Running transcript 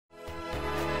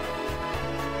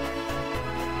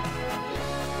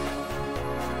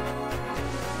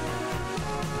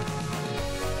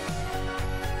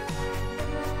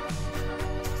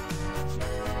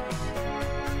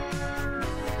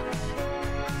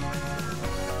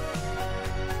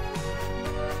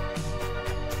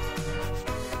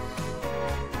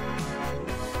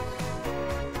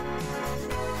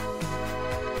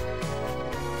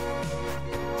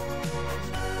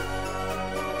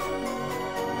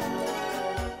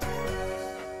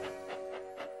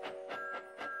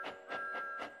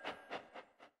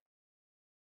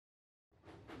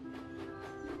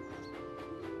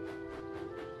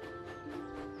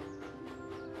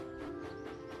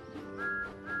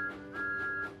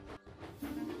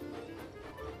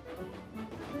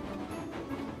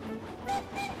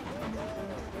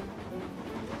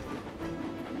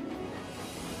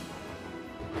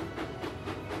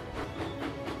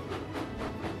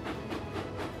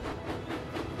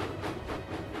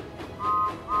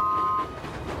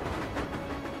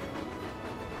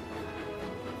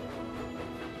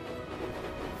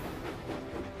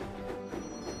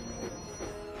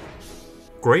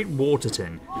Great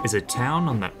Waterton is a town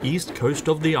on the east coast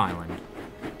of the island.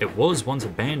 It was once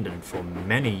abandoned for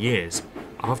many years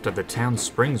after the town's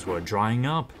springs were drying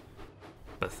up.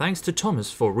 But thanks to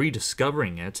Thomas for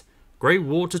rediscovering it, Great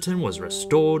Waterton was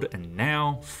restored and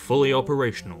now fully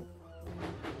operational.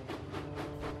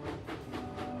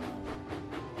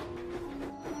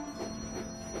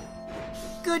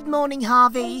 Good morning,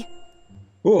 Harvey.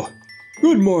 Oh,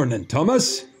 good morning,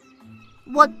 Thomas.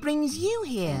 What brings you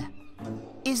here?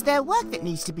 Is there work that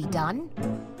needs to be done?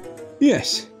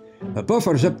 Yes, the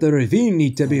buffers up the ravine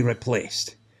need to be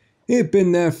replaced. They've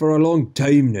been there for a long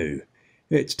time now.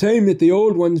 It's time that the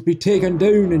old ones be taken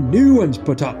down and new ones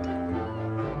put up.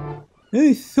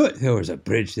 I thought there was a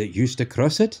bridge that used to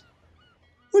cross it.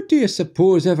 What do you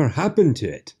suppose ever happened to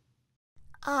it?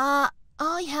 I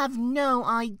have no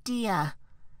idea.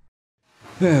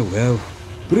 Ah, well,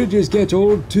 bridges get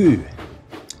old too.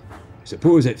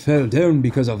 Suppose it fell down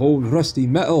because of old rusty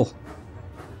metal.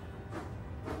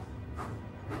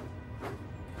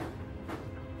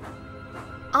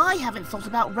 I haven't thought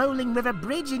about Rolling River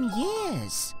Bridge in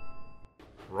years.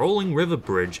 Rolling River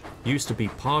Bridge used to be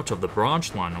part of the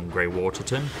branch line on Great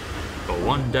Waterton, but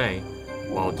one day,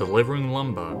 while delivering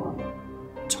lumber,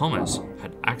 Thomas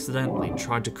had accidentally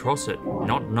tried to cross it,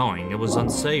 not knowing it was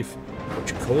unsafe,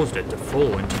 which caused it to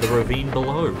fall into the ravine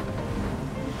below.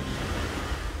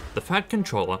 The Fat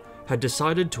Controller had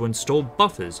decided to install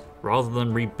buffers rather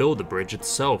than rebuild the bridge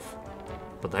itself,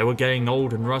 but they were getting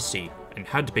old and rusty and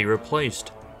had to be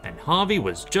replaced, and Harvey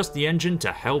was just the engine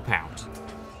to help out.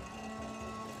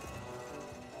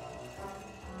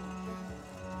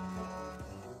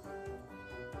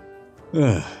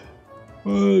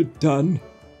 All done.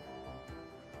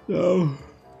 Now,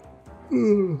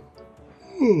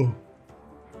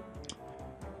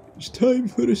 it's time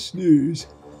for a snooze.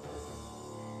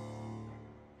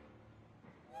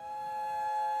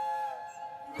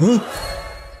 Huh?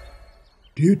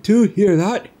 Do you two hear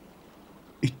that?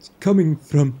 It's coming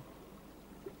from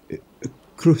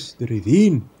across the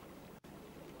ravine.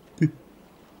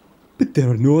 But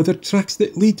there are no other tracks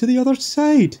that lead to the other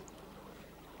side.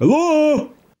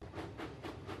 Hello?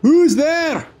 Who's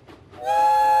there?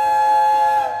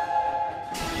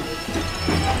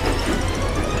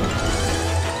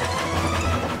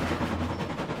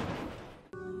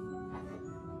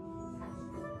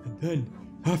 And then,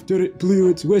 after it blew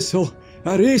its whistle,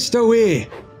 I raced away,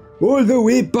 all the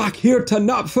way back here to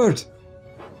Knapford.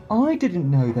 I didn't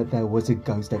know that there was a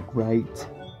ghost at Great.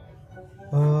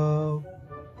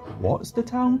 What's the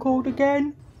town called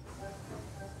again?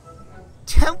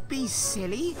 Don't be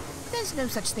silly. There's no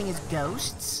such thing as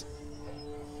ghosts.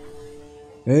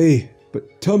 Hey,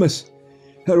 but Thomas,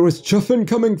 there was chuffing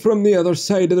coming from the other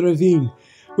side of the ravine,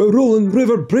 where Rolling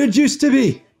River Bridge used to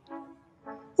be.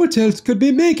 What else could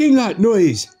be making that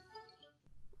noise?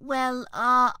 Well,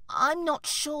 I'm not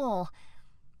sure.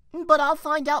 But I'll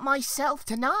find out myself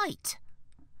tonight.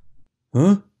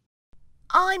 Huh?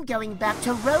 I'm going back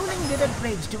to Rolling River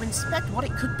Bridge to inspect what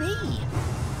it could be.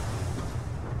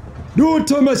 No,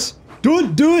 Thomas!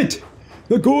 Don't do it!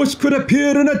 The ghost could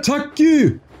appear and attack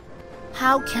you!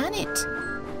 How can it?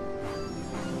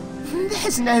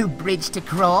 There's no bridge to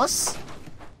cross.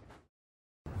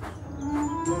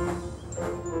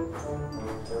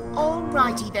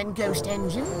 Alrighty then, Ghost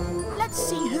Engine. Let's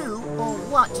see who or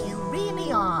what you really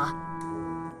are.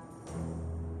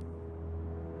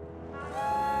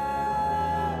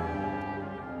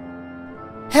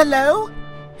 Hello?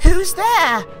 Who's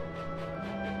there?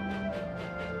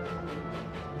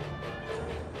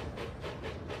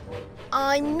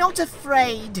 I'm not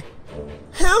afraid.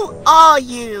 Who are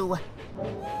you?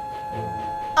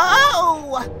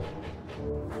 Oh!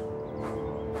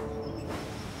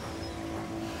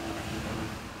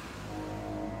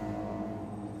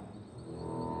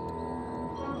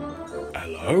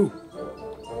 Hello?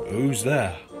 Who's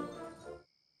there?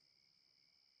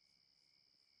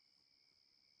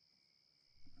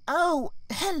 Oh,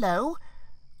 hello.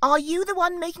 Are you the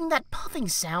one making that puffing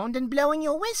sound and blowing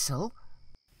your whistle?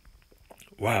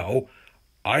 Well,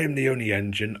 I am the only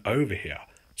engine over here,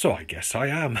 so I guess I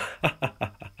am.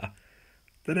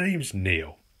 The name's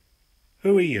Neil.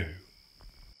 Who are you?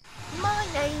 My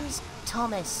name's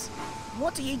Thomas.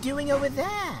 What are you doing over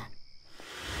there?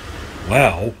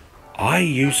 Well, I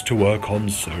used to work on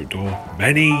Sodor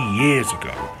many years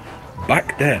ago.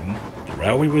 Back then, the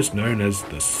railway was known as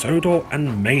the Sodor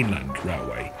and Mainland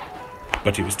Railway,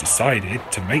 but it was decided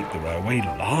to make the railway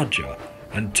larger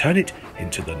and turn it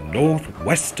into the North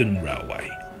Western Railway.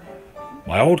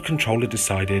 My old controller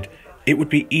decided it would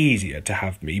be easier to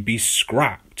have me be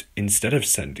scrapped instead of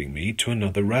sending me to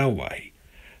another railway.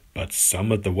 but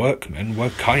some of the workmen were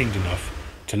kind enough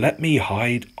to let me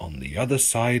hide on the other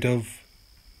side of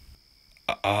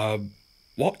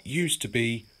what used to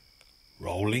be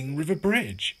Rolling River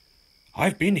Bridge.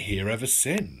 I've been here ever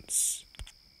since.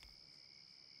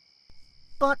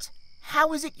 But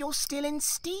how is it you're still in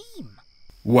steam?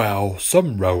 Well,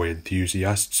 some railway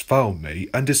enthusiasts found me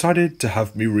and decided to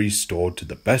have me restored to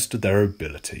the best of their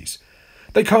abilities.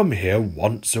 They come here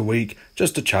once a week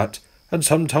just to chat and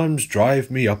sometimes drive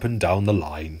me up and down the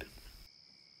line.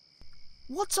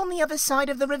 What's on the other side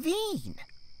of the ravine?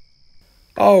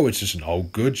 Oh, it's just an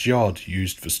old goods yard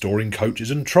used for storing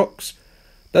coaches and trucks.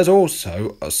 There's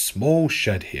also a small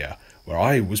shed here where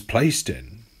I was placed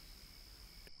in.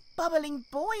 Bubbling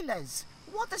boilers!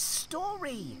 What a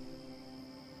story!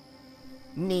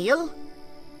 Neil,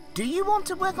 do you want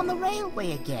to work on the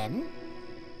railway again?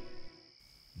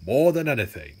 More than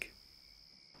anything.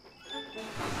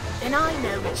 Then I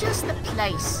know just the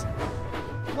place.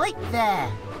 Wait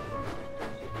there.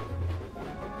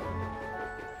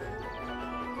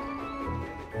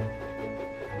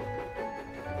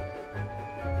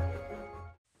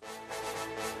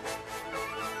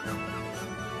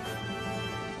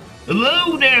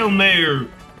 Hello down there!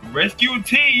 Rescue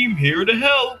team here to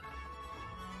help!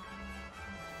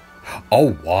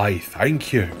 Oh, why,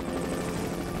 thank you.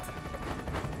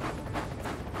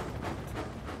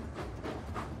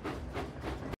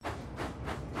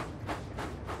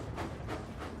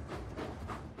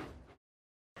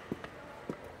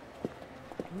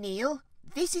 Neil,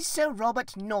 this is Sir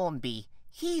Robert Nornby.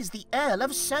 He's the Earl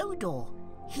of Sodor.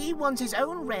 He wants his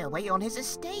own railway on his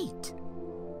estate.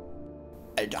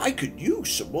 And I could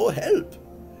use some more help.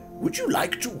 Would you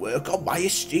like to work on my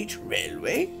estate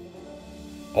railway?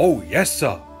 Oh, yes,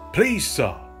 sir. Please,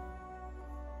 sir.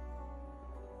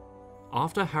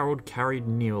 After Harold carried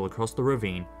Neil across the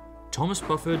ravine, Thomas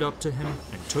buffered up to him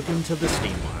and took him to the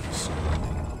steamworks.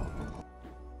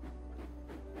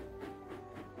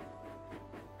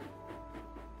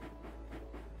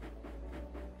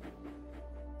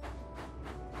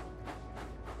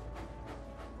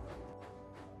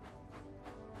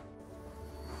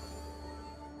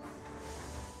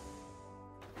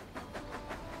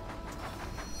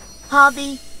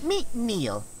 Harvey, meet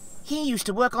Neil. He used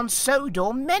to work on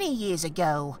Sodor many years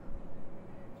ago.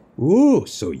 Oh,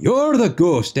 so you're the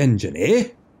ghost engine, eh?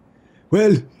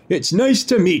 Well, it's nice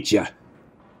to meet you.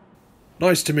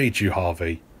 Nice to meet you,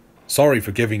 Harvey. Sorry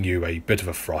for giving you a bit of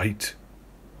a fright.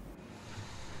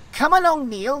 Come along,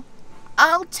 Neil.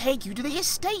 I'll take you to the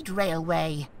estate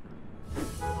railway.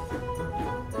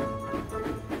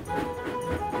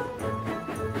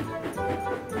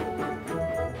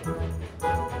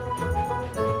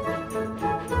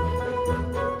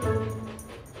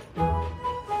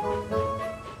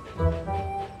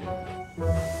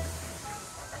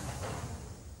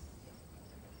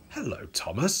 Hello,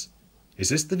 Thomas. Is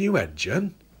this the new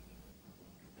engine?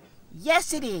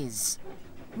 Yes, it is.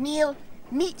 Neil,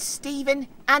 meet Stephen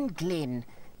and Glyn.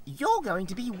 You're going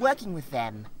to be working with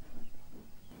them.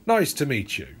 Nice to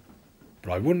meet you.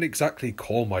 But I wouldn't exactly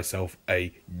call myself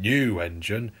a new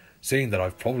engine, seeing that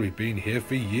I've probably been here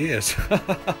for years.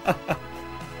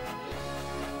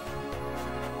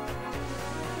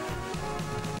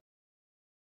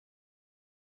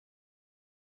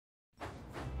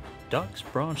 Duck's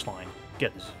branch line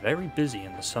gets very busy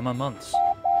in the summer months.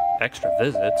 Extra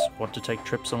visits want to take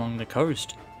trips along the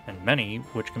coast, and many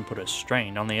which can put a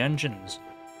strain on the engines.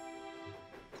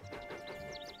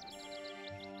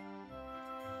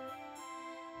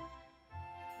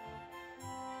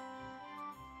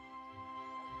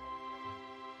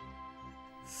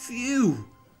 Phew!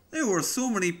 There were so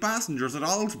many passengers at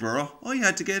Aldborough, I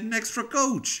had to get an extra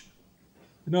coach.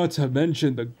 Not to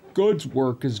mention the goods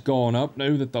work has gone up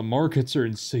now that the markets are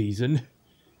in season.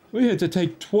 We had to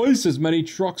take twice as many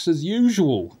trucks as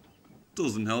usual.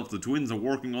 Doesn't help the twins are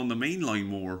working on the main line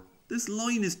more. This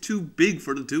line is too big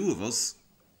for the two of us.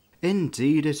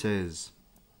 Indeed it is.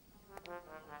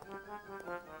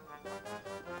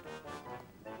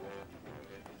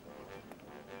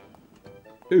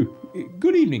 Oh,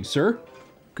 good evening, sir.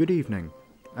 Good evening.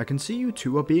 I can see you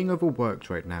two are being overworked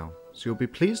right now, so you'll be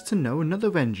pleased to know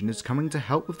another engine is coming to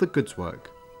help with the goods work.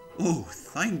 Oh,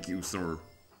 thank you, sir.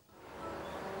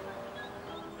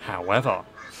 However,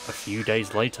 a few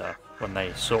days later, when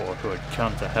they saw who had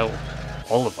come to help,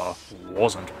 Oliver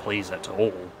wasn't pleased at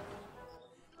all.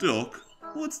 Duck,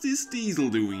 what's this diesel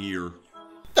doing here?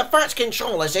 The first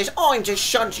controller says I'm to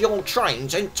shunt your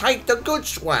trains and take the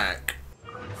goods work.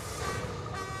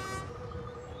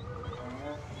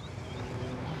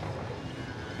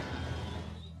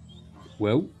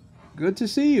 Well, good to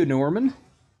see you, Norman.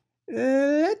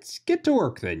 Let's get to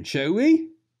work then, shall we?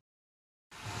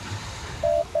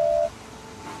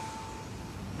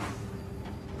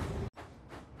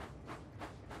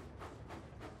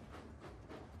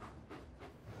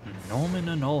 Norman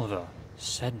and Oliver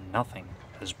said nothing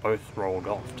as both rolled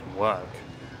off to work.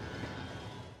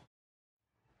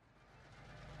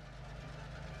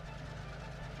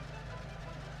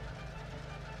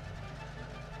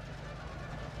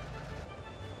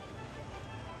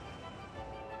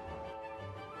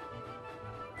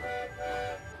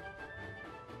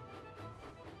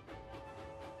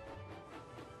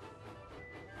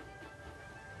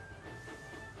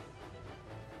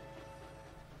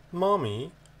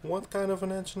 Mommy, what kind of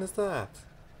an engine is that?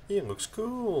 It looks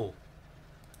cool.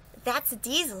 That's a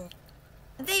diesel.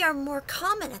 They are more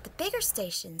common at the bigger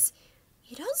stations.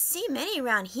 You don't see many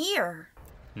around here.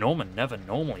 Norman never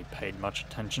normally paid much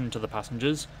attention to the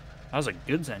passengers. As a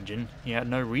goods engine, he had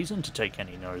no reason to take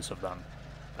any notice of them,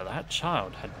 but that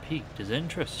child had piqued his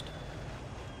interest.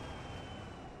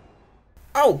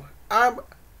 Oh,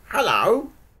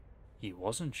 hello? He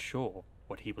wasn't sure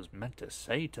what he was meant to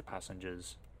say to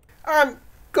passengers.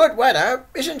 Good weather,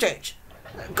 isn't it?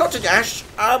 Got to dash.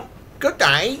 Good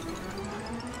day.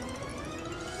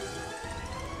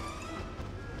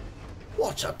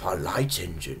 What a polite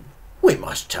engine. We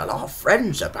must tell our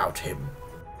friends about him.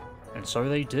 And so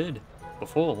they did.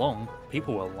 Before long,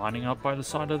 people were lining up by the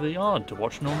side of the yard to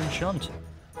watch Norman shunt.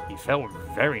 He felt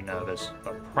very nervous,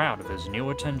 but proud of his new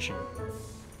attention.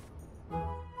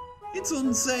 It's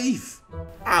unsafe.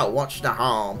 Oh, what's the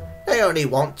harm? They only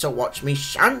want to watch me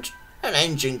shunt. An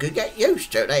engine could get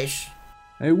used to this.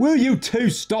 Will you two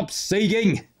stop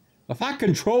singing? The Fat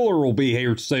Controller will be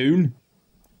here soon.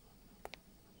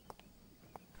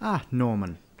 Ah,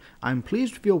 Norman. I'm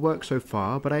pleased with your work so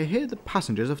far, but I hear the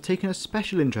passengers have taken a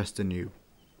special interest in you.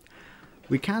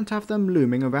 We can't have them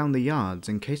looming around the yards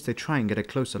in case they try and get a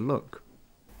closer look.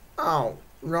 Oh,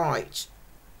 right.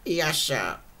 Yes,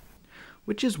 sir.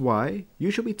 Which is why you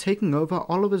shall be taking over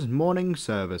Oliver's morning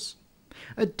service.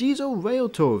 A diesel rail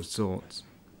tour of sorts.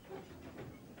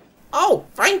 Oh,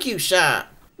 thank you, sir.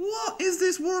 What is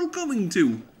this world coming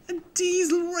to? A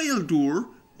diesel rail tour?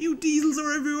 You diesels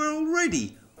are everywhere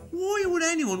already. Why would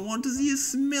anyone want to see a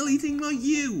smelly thing like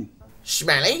you?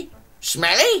 Smelly?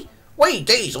 Smelly? We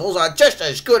diesels are just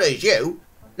as good as you.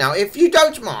 Now, if you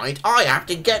don't mind, I have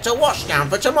to get a wash down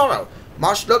for tomorrow.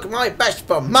 Must look my best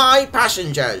for my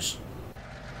passengers.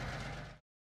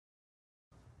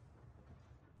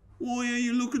 Why are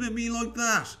you looking at me like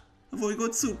that? Have I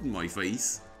got soot in my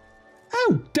face?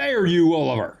 How dare you,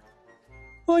 Oliver?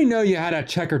 I know you had a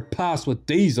checkered past with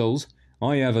diesels.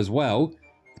 I have as well.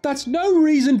 But that's no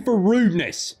reason for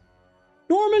rudeness.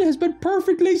 Norman has been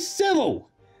perfectly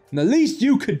civil. And the least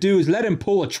you could do is let him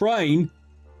pull a train.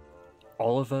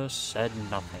 Oliver said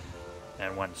nothing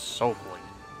and went sulkily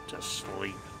to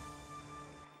sleep.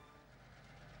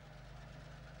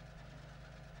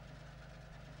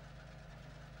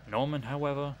 Norman,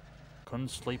 however, couldn't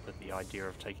sleep at the idea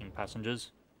of taking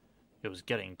passengers. It was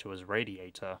getting to his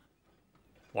radiator.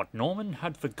 What Norman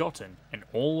had forgotten in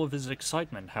all of his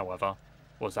excitement, however,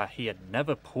 was that he had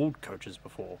never pulled coaches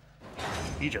before.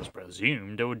 He just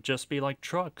presumed it would just be like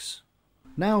trucks.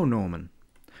 Now, Norman,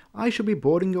 I shall be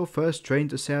boarding your first train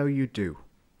to see how you do.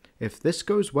 If this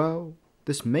goes well,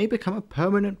 this may become a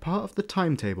permanent part of the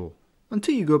timetable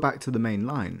until you go back to the main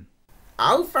line.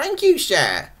 Oh, thank you,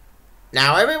 sir.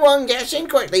 Now everyone gets in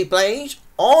quickly, please.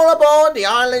 All aboard the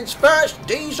island's first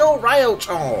diesel rail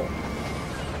tour.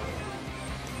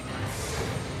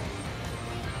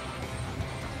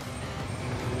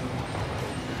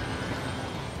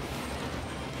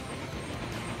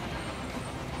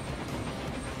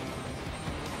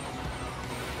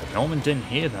 But Norman didn't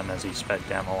hear them as he sped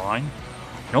down the line.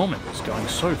 Norman was going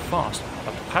so fast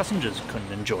that the passengers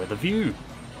couldn't enjoy the view.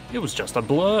 It was just a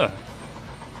blur.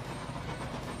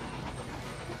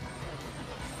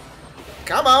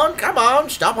 Come on,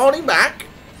 stop holding back.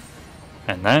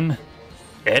 And then,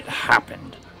 it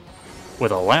happened.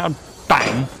 With a loud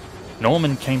bang,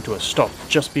 Norman came to a stop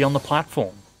just beyond the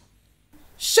platform.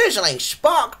 Sizzling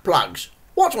spark plugs.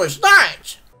 What was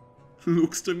that?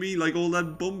 Looks to me like all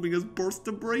that bumping has burst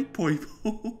the brake pipe.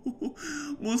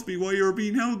 Must be why you're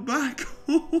being held back.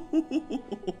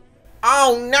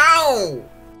 Oh no!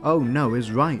 Oh no is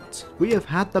right. We have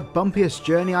had the bumpiest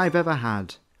journey I've ever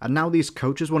had, and now these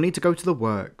coaches will need to go to the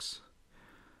works.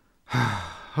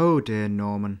 Oh dear,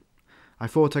 Norman. I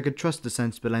thought I could trust a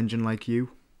sensible engine like you.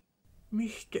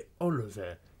 Mr.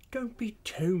 Oliver, don't be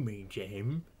too mean to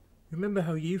him. Remember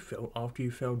how you felt after you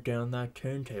fell down that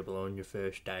turntable on your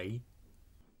first day?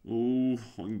 Oh,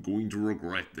 I'm going to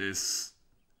regret this.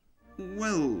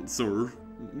 Well, sir,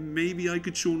 maybe I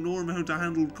could show Norm how to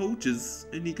handle coaches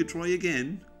and he could try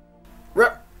again.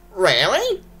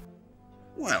 Really?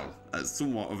 Well, as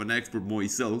somewhat of an expert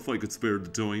myself, I could spare the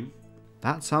time.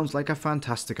 That sounds like a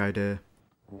fantastic idea.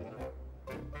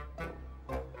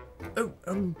 Oh,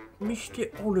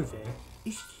 Mr. Oliver,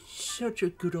 it's such a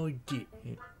good idea.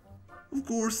 Of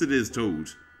course it is, Toad.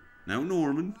 Now,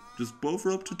 Norman, just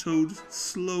buffer up to Toad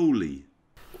slowly.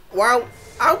 Well,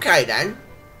 okay then.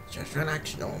 Just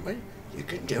relax, Norman. You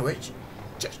can do it.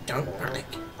 Just don't panic.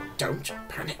 Don't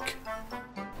panic.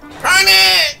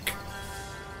 Panic!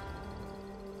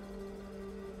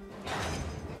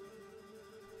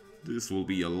 This will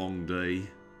be a long day.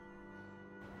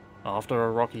 After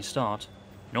a rocky start,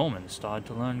 Norman started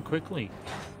to learn quickly.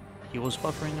 He was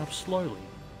buffering up slowly,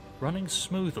 running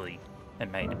smoothly,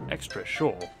 and made extra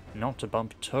sure not to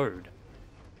bump Toad.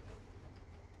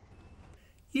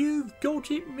 You've got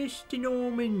it, Mr.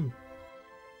 Norman.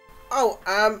 Oh,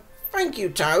 thank you,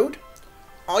 Toad.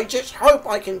 I just hope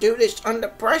I can do this under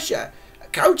pressure.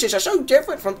 Coaches are so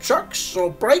different from trucks or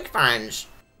brake vans.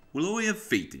 Well, I have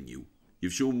faith in you.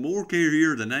 You've shown more care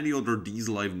here than any other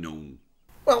diesel I've known.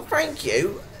 Well, thank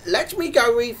you. Let me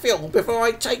go refill before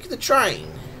I take the train.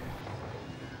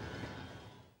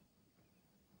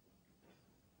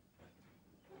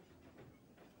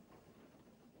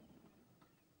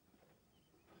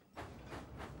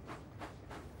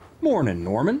 Morning,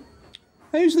 Norman.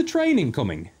 How's the training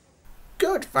coming?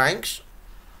 Good, thanks.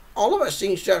 Oliver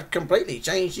seems to have completely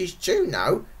changed his tune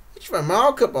now. It's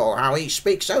remarkable how he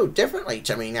speaks so differently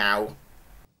to me now.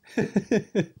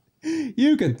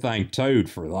 You can thank Toad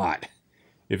for that.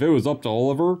 If it was up to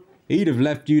Oliver, he'd have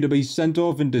left you to be sent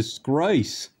off in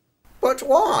disgrace. But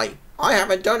why? I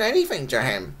haven't done anything to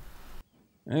him.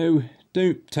 Oh,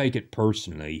 don't take it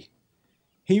personally.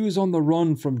 He was on the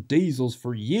run from diesels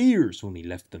for years when he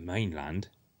left the mainland.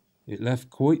 It left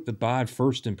quite the bad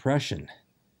first impression,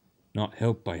 not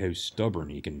helped by how stubborn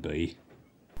he can be.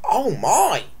 Oh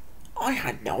my! I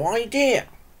had no idea.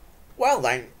 Well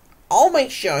then, I'll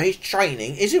make sure his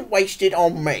training isn't wasted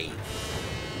on me.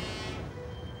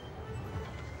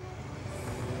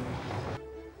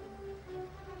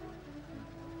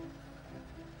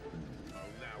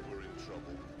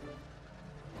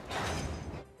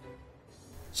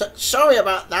 Sorry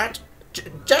about that.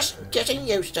 Just getting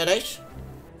used to this.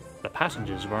 The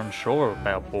passengers were unsure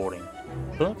about boarding,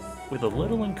 but with a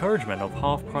little encouragement of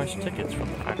half-price tickets from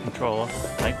the pack controller,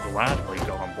 they gladly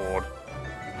got on board.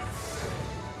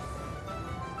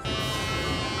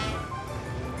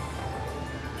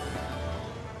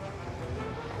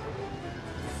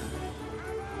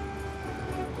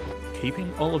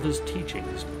 Keeping Oliver's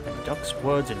teachings and Duck's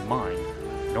words in mind,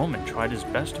 Norman tried his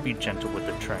best to be gentle with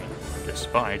the train,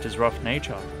 despite his rough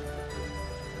nature.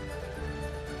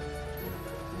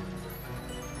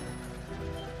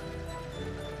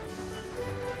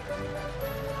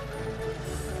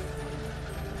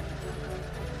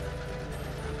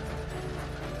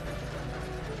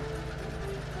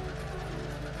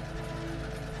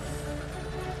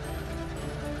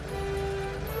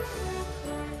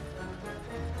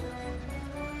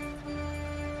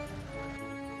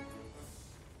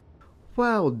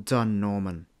 Well done,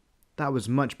 Norman. That was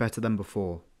much better than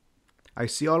before. I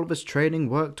see Oliver's training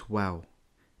worked well.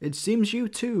 It seems you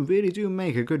two really do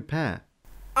make a good pair.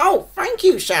 Oh, thank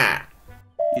you, sir.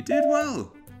 You did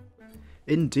well.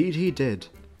 Indeed he did.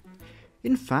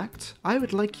 In fact, I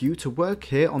would like you to work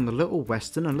here on the Little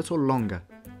Western a little longer.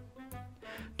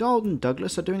 Donald and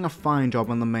Douglas are doing a fine job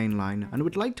on the main line and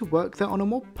would like to work there on a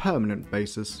more permanent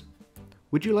basis.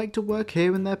 Would you like to work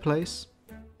here in their place?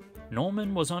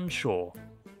 Norman was unsure.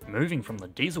 Moving from the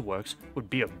diesel works would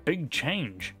be a big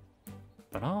change.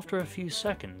 But after a few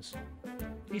seconds,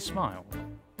 he smiled.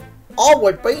 I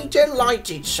would be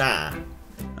delighted, sir.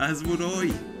 As would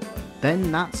I.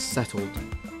 Then that's settled.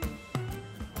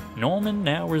 Norman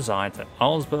now resides at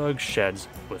Arlsberg's sheds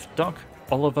with Duck,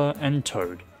 Oliver and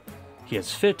Toad. He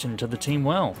has fit into the team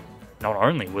well, not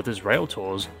only with his rail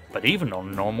tours, but even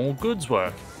on normal goods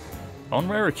work. On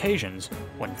rare occasions,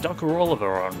 when Duck or Oliver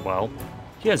are unwell,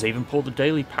 he has even pulled the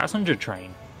daily passenger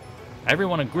train.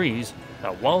 Everyone agrees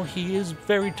that while he is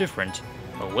very different,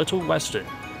 the Little Western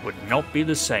would not be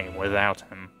the same without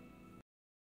him.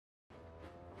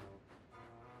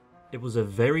 It was a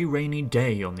very rainy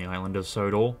day on the island of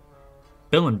Sodor.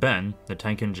 Bill and Ben, the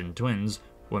tank engine twins,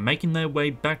 were making their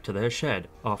way back to their shed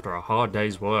after a hard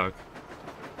day's work.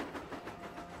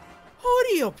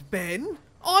 Hurry up, Ben!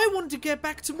 I want to get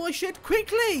back to my shed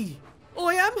quickly!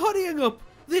 I am hurrying up!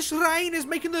 This rain is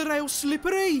making the rails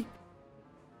slippery!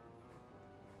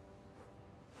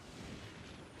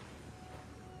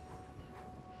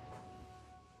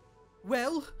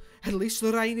 Well, at least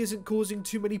the rain isn't causing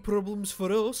too many problems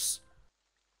for us.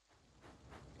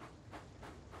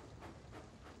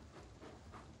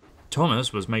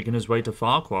 Thomas was making his way to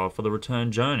Farquhar for the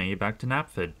return journey back to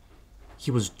Knapford.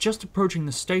 He was just approaching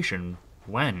the station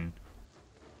when...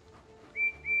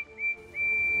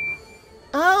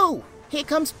 Oh, here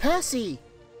comes Percy.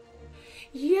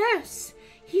 Yes,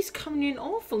 he's coming in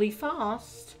awfully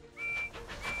fast.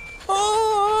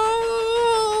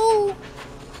 Oh!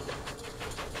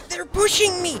 They're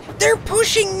pushing me! They're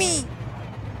pushing me!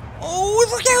 Oh,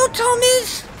 look out,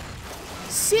 Thomas!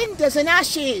 Cinders and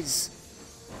ashes!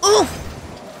 Oof!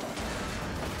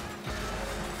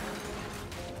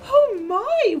 Oh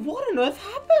my, what on earth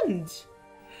happened?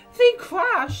 They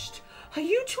crashed. Are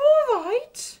you two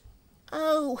alright?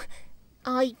 Oh,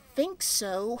 I think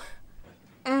so.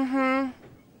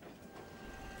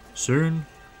 Soon,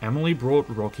 Emily brought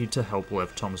Rocky to help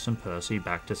lift Thomas and Percy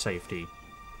back to safety.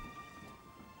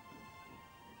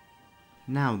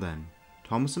 Now then,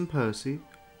 Thomas and Percy,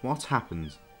 what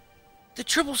happened? The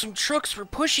troublesome trucks were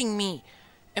pushing me,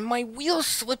 and my wheels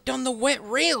slipped on the wet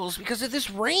rails because of this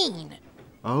rain.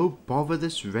 Oh, bother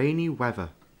this rainy weather.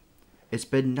 It's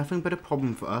been nothing but a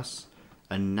problem for us,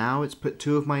 and now it's put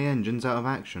 2 of my engines out of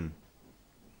action.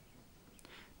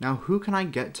 Now who can I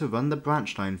get to run the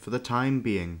branch line for the time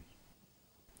being?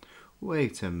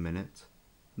 Wait a minute.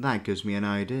 That gives me an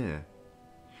idea.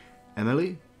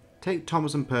 Emily, take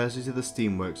Thomas and Percy to the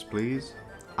steamworks, please.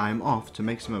 I'm off to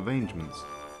make some arrangements.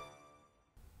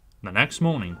 The next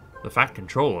morning, the Fat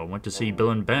Controller went to see Bill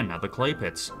and Ben at the clay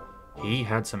pits. He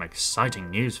had some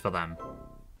exciting news for them.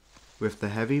 With the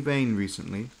heavy rain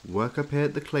recently, work up here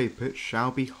at the clay pit shall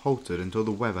be halted until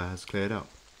the weather has cleared up.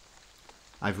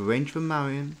 I've arranged for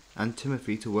Marion and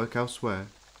Timothy to work elsewhere,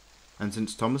 and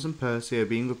since Thomas and Percy are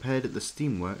being repaired at the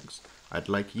steamworks, I'd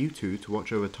like you two to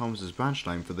watch over Thomas's branch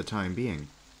line for the time being.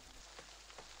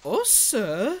 Us,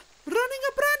 sir? Running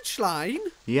a branch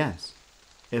line? Yes.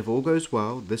 If all goes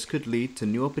well, this could lead to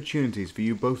new opportunities for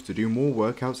you both to do more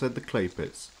work outside the clay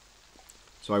pits.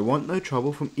 So I want no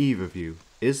trouble from either of you.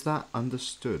 Is that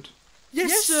understood?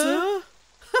 Yes, sir.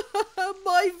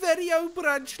 My very own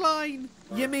branch line.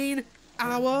 You mean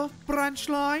our branch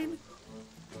line?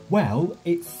 Well,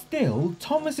 it's still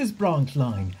Thomas's branch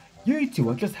line. You two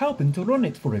are just helping to run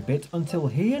it for a bit until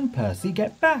he and Percy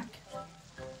get back.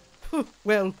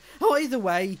 Well, either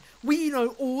way, we know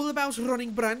all about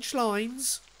running branch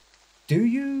lines. Do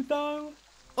you, though?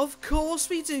 Of course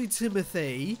we do,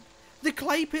 Timothy. The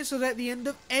clay pits are at the end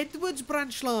of Edward's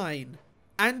branch line.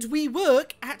 And we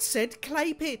work at said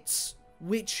clay pits,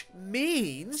 which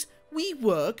means we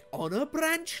work on a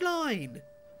branch line.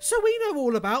 So we know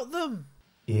all about them.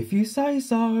 If you say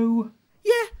so.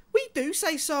 Yeah, we do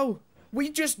say so. We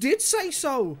just did say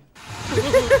so.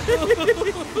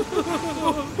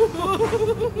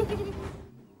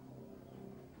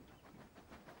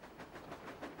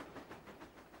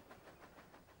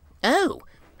 Oh,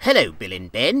 hello, Bill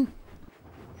and Ben.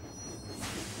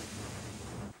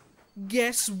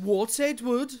 Guess what,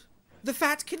 Edward? The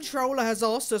Fat Controller has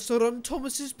asked us to run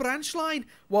Thomas's branch line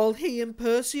while he and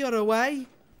Percy are away.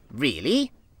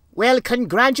 Really? Well,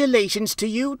 congratulations to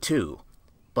you two.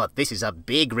 But this is a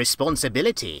big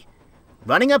responsibility.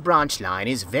 Running a branch line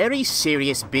is very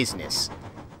serious business.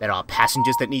 There are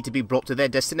passengers that need to be brought to their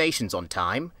destinations on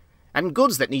time, and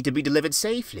goods that need to be delivered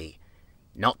safely.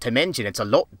 Not to mention it's a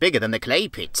lot bigger than the clay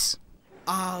pits.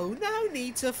 Oh, no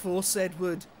need to fuss,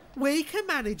 Edward. We can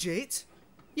manage it.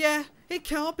 Yeah, it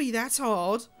can't be that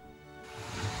hard.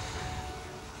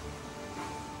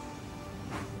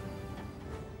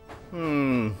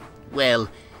 Well,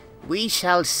 we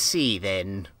shall see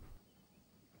then.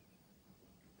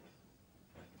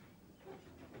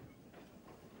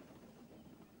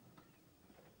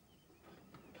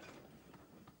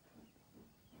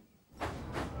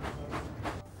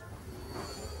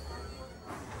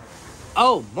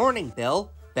 Oh, morning,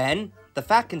 Bill. Ben, the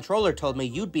Fat Controller told me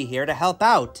you'd be here to help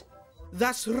out.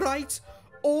 That's right.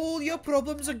 All your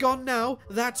problems are gone now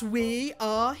that we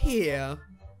are here.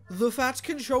 The Fat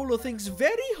Controller thinks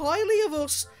very highly of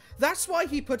us. That's why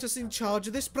he put us in charge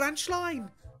of this branch line.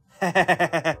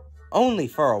 Only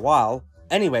for a while.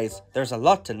 Anyways, there's a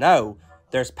lot to know.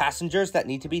 There's passengers that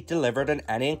need to be delivered in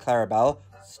Annie and Clarabelle,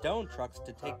 stone trucks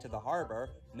to take to the harbour,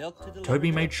 milk to deliver.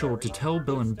 Toby made sure to tell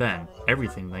Bill and Ben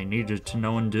everything they needed to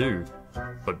know and do.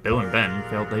 But Bill and Ben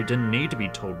felt they didn't need to be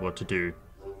told what to do.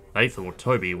 They thought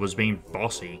Toby was being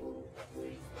bossy.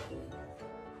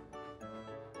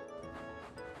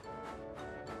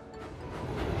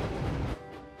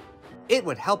 It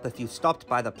would help if you stopped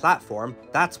by the platform.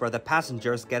 That's where the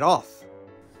passengers get off.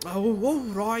 Oh, all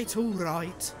right, all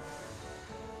right.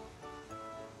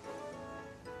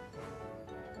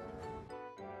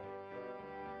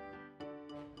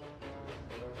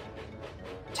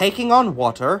 Taking on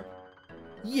water?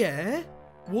 Yeah?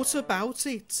 What about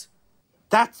it?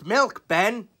 That's milk,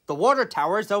 Ben. The water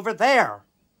tower's over there.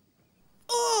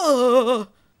 Oh!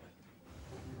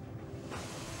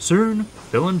 Soon,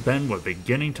 Bill and Ben were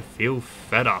beginning to feel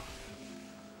fed up.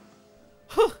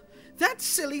 Huh, that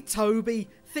silly Toby,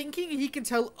 thinking he can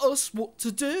tell us what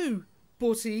to do.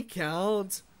 But he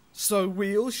can't. So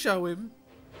we'll show him.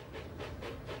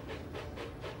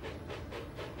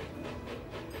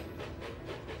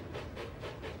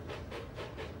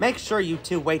 Make sure you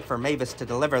two wait for Mavis to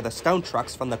deliver the stone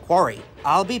trucks from the quarry.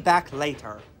 I'll be back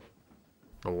later.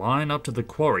 The line up to the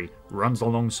quarry runs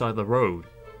alongside the road.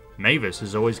 Mavis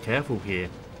is always careful here,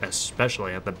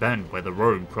 especially at the bend where the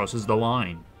road crosses the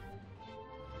line.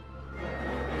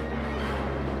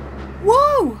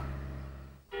 Whoa!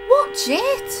 Watch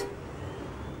it!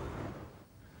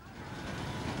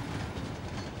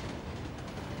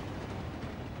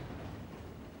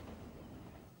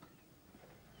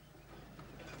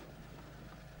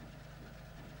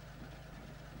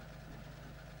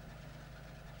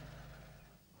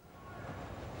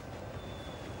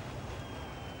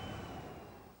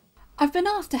 I've been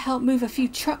asked to help move a few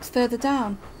trucks further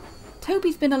down.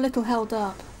 Toby's been a little held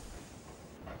up.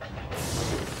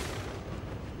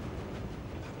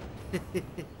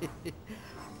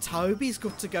 Toby's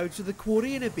got to go to the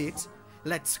quarry in a bit.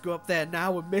 Let's go up there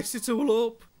now and mess it all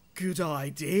up. Good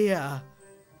idea.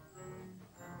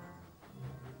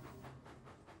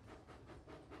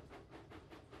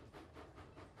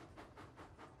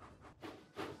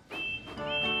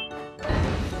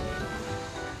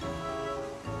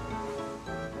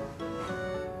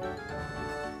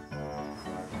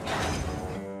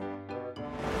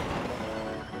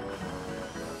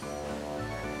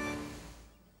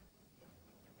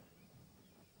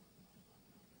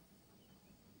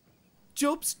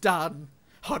 Job's done.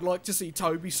 I'd like to see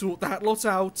Toby sort that lot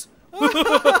out.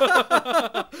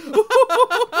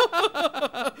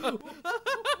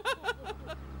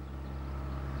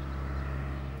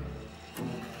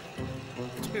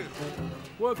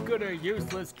 What good are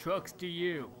useless trucks to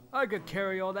you? I could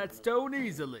carry all that stone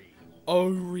easily. Oh,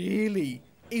 really?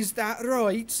 Is that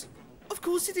right? Of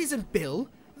course it isn't, Bill.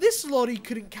 This lorry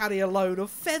couldn't carry a load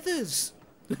of feathers.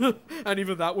 And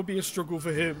even that would be a struggle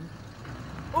for him.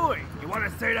 Oi, you want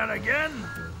to say that again?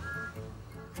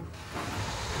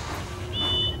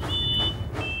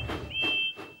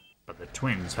 But the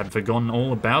twins had forgotten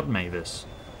all about Mavis.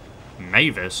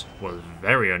 Mavis was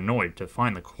very annoyed to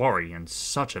find the quarry in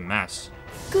such a mess.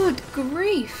 Good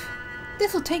grief!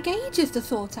 This'll take ages to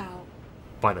sort out.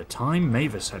 By the time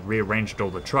Mavis had rearranged all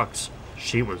the trucks,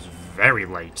 she was very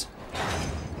late.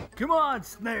 Come on,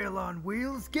 snail on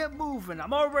wheels, get moving,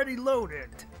 I'm already loaded.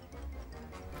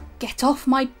 Get off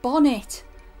my bonnet!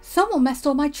 Someone messed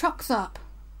all my trucks up.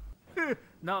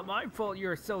 Not my fault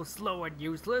you're so slow and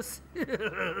useless.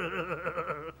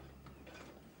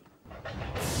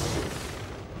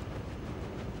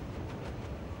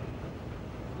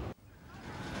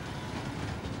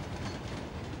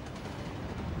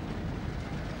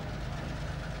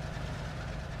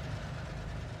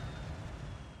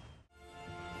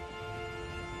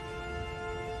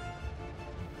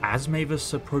 As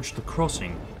Mavis approached the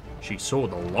crossing, she saw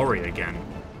the lorry again.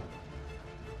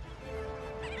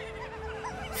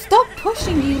 Stop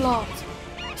pushing, you lot!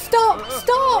 Stop!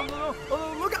 Stop!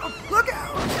 Look out! Look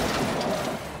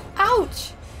out!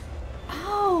 Ouch!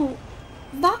 Ow!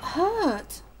 That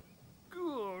hurt.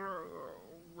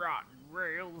 Rotten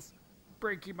rails,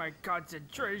 breaking my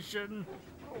concentration.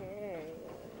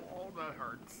 Oh, that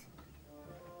hurts.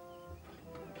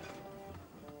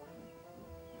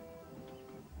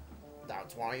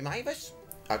 Don't worry, Mavis.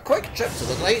 A quick trip to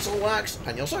the diesel works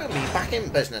and you'll soon be back in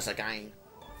business again.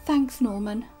 Thanks,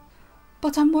 Norman.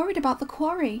 But I'm worried about the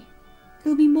quarry.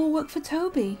 There'll be more work for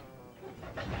Toby.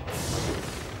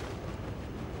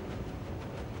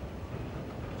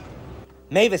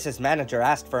 Mavis's manager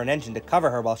asked for an engine to cover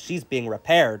her while she's being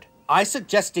repaired. I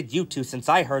suggested you two since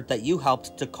I heard that you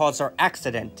helped to cause her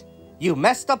accident. You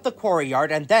messed up the quarry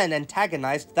yard and then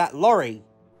antagonized that lorry.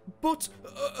 But,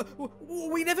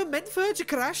 we never meant for her to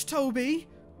crash, Toby.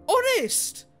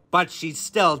 Honest! But she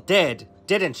still did,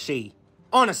 didn't she?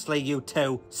 Honestly, you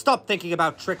two, stop thinking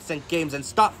about tricks and games and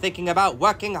start thinking about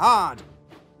working hard.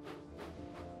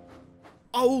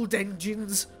 Old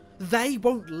engines, they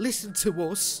won't listen to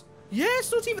us. Yeah,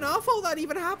 it's not even our fault that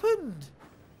even happened.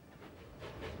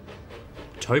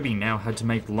 Toby now had to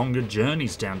make longer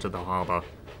journeys down to the harbour,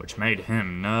 which made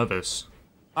him nervous.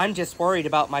 I'm just worried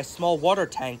about my small water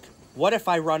tank. What if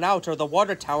I run out or the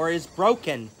water tower is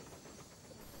broken?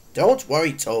 Don't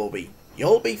worry, Toby.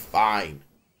 You'll be fine.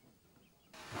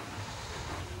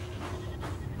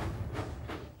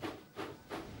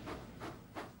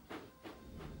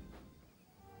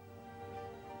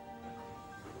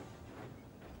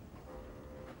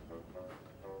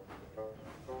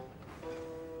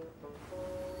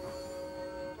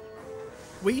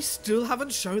 We still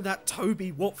haven't shown that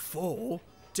Toby what for.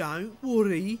 Don't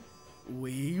worry,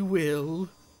 we will.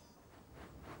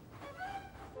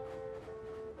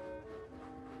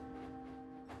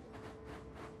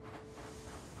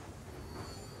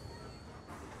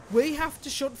 We have to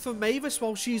shunt for Mavis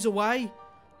while she's away.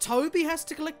 Toby has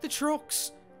to collect the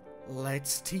trucks.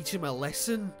 Let's teach him a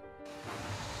lesson.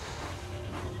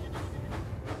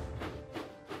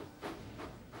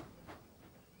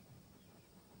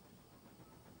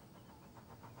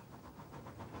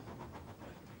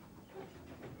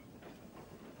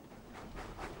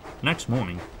 Next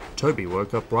morning, Toby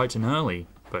woke up bright and early,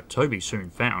 but Toby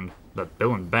soon found that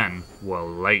Bill and Ben were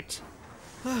late.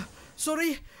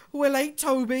 Sorry, we're late,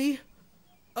 Toby.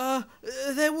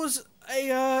 There was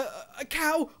a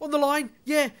cow on the line.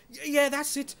 Yeah,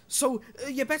 that's it. So,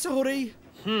 you better hurry.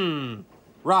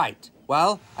 Right.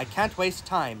 Well, I can't waste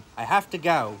time. I have to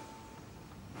go.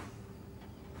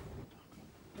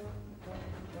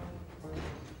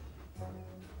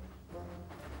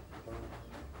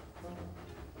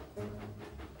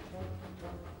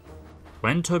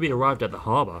 When Toby arrived at the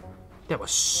harbour, there were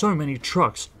so many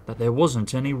trucks that there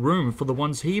wasn't any room for the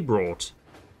ones he brought.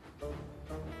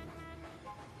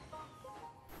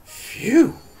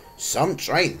 Phew! Some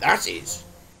train that is.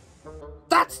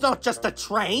 That's not just a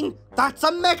train, that's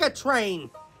a mega train!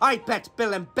 I bet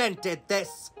Bill and Ben did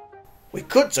this. We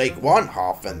could take one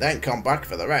half and then come back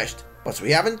for the rest, but we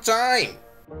haven't time.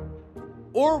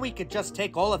 Or we could just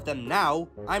take all of them now.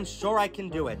 I'm sure I can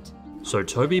do it. So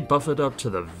Toby buffered up to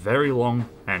the very long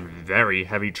and very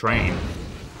heavy train.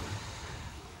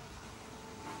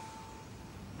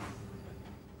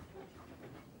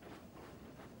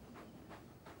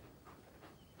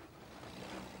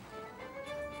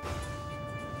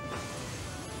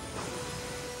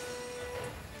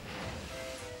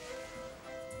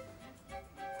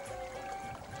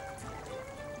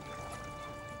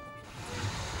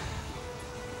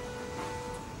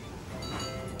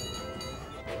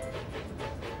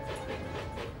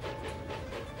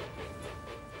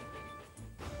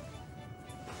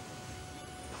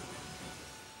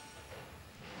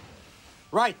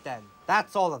 Right then,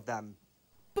 that's all of them.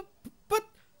 But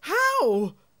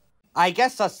how? I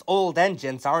guess us old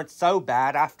engines aren't so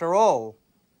bad after all.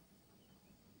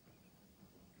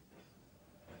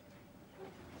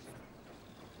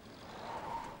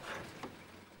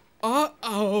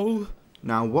 Uh-oh.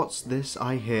 Now what's this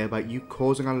I hear about you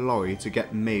causing a lorry to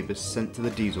get Mavis sent to the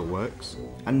diesel works?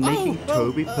 And making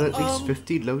Toby put at least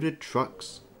 50 loaded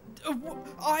trucks?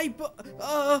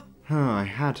 I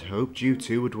had hoped you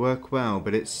two would work well,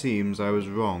 but it seems I was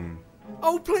wrong.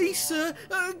 Oh, please, sir,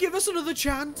 give us another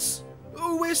chance.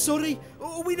 Oh, we're sorry.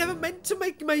 Oh, we never meant to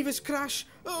make Mavis crash.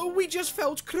 Oh, we just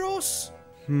felt cross.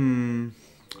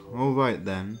 Alright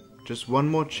then. Just one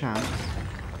more chance.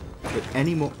 But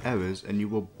any more errors and you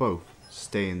will both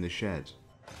stay in the shed.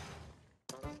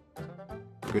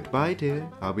 Goodbye, dear.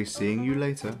 I'll be seeing you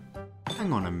later.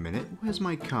 Hang on a minute. Where's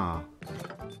my car?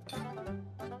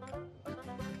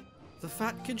 The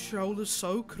Fat Controller's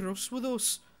so cross with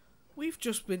us. We've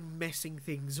just been messing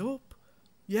things up.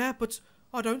 Yeah, but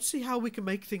I don't see how we can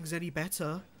make things any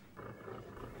better.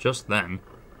 Just then,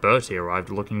 Bertie arrived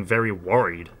looking very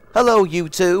worried. Hello, you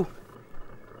two.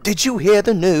 Did you hear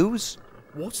the news?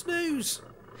 What news?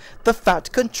 The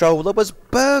Fat Controller was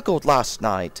burgled last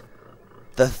night.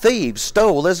 The thieves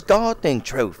stole his gardening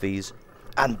trophies,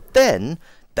 and then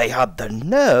they had the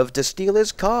nerve to steal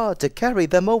his car to carry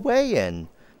them away in.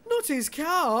 Not his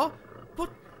car, but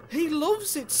he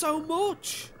loves it so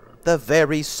much. The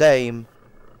very same.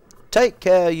 Take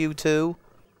care, you two.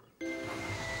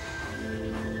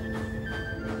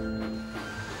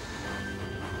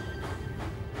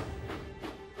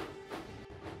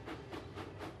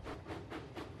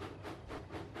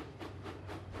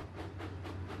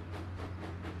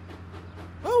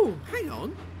 Oh, hang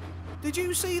on. Did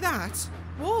you see that?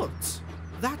 What?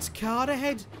 That car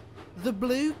ahead. The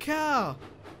blue car.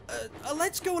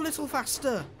 Let's go a little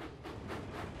faster.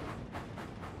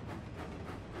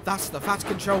 That's the Fat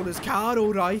Controller's car,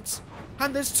 all right.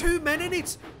 And there's two men in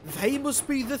it. They must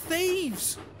be the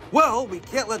thieves. Well, we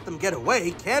can't let them get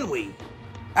away, can we?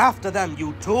 After them,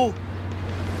 you two.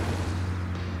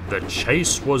 The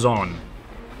chase was on.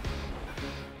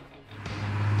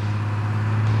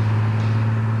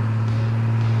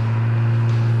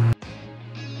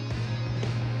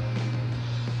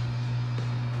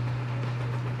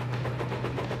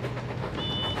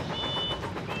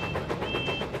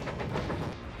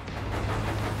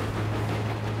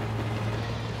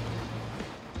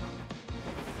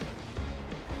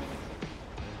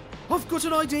 I've got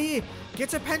an idea.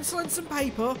 Get a pencil and some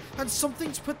paper and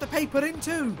something to put the paper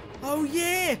into. Oh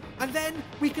yeah, and then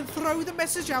we can throw the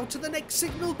message out to the next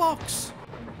signal box.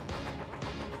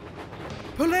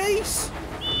 Police!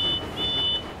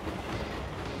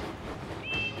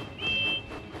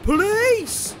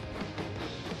 Police!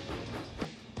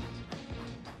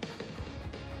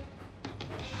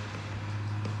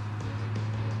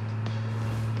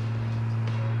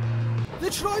 They're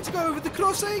trying to go over the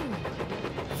crossing.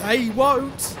 They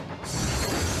won't.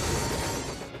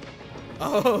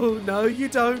 Oh, no, you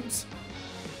don't.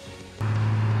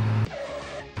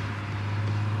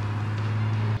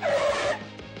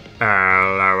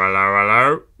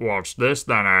 Hello. What's this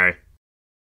then, eh?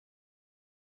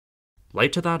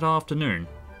 Later that afternoon,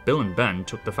 Bill and Ben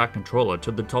took the Fat Controller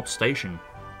to the top station.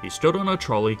 He stood on a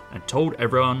trolley and told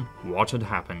everyone what had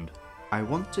happened. I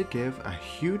want to give a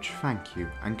huge thank you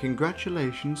and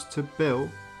congratulations to Bill,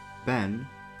 Ben,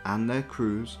 and their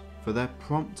crews for their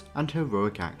prompt and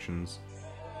heroic actions.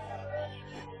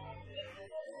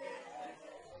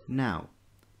 Now,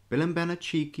 Bill and Ben are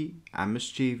cheeky and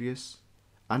mischievous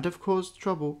and have caused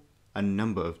trouble a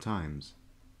number of times.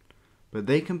 But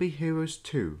they can be heroes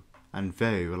too and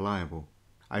very reliable.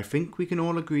 I think we can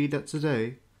all agree that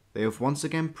today they have once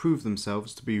again proved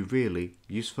themselves to be really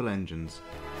useful engines.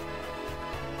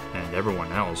 And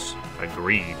everyone else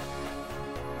agreed.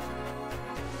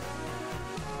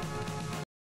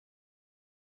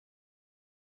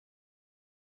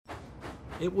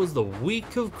 It was the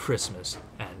week of Christmas,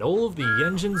 and all of the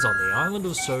engines on the island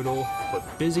of Sodor were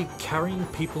busy carrying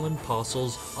people and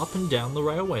parcels up and down the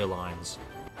railway lines.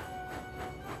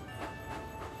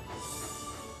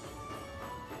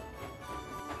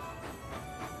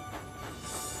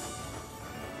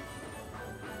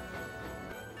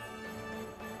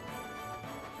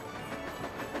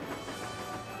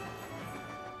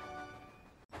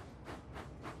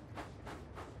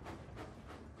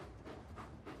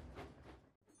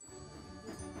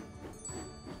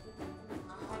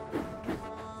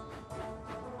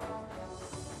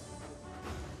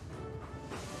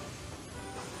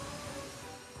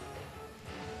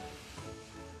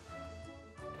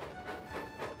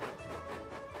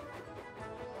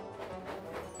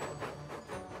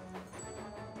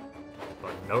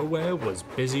 Nowhere was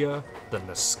busier than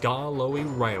the Skarloey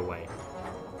Railway.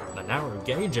 The narrow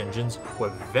gauge engines were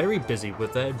very busy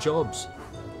with their jobs,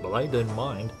 but they didn't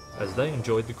mind as they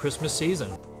enjoyed the Christmas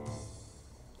season.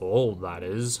 All that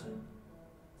is,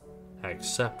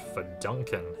 except for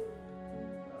Duncan.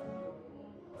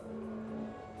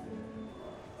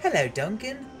 Hello,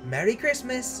 Duncan. Merry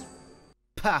Christmas.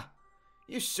 Pah!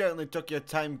 You certainly took your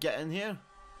time getting here.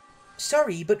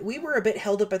 Sorry, but we were a bit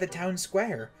held up at the town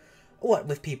square. What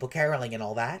with people caroling and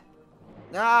all that?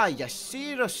 Ah, you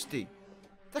see, Rusty.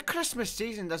 The Christmas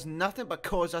season does nothing but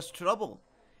cause us trouble.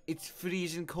 It's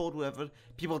freezing cold weather,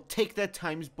 people take their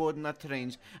times boarding our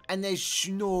trains, and there's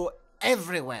snow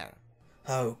everywhere.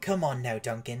 Oh, come on now,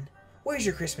 Duncan. Where's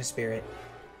your Christmas spirit?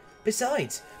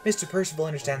 Besides, Mr. Percival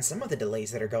understands some of the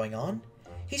delays that are going on.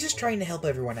 He's just trying to help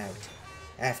everyone out.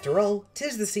 After all,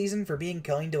 'tis the season for being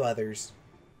kind to others.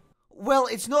 Well,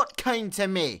 it's not kind to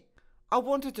me. I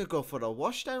wanted to go for a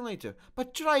washdown later,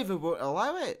 but driver won't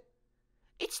allow it.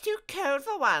 It's too cold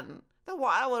for one. The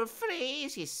water will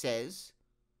freeze, he says.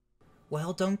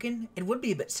 Well, Duncan, it would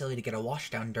be a bit silly to get a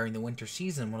washdown during the winter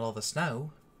season with all the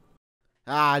snow.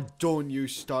 Ah, don't you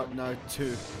start now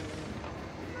too.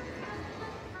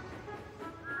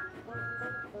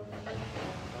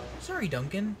 Sorry,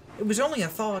 Duncan. It was only a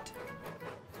thought.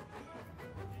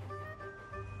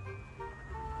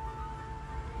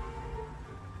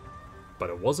 But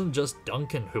it wasn't just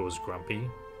Duncan who was grumpy.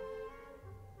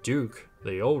 Duke,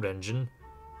 the old engine,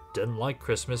 didn't like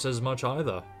Christmas as much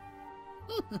either.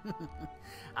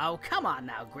 Oh, come on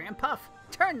now, Grandpuff.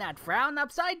 Turn that frown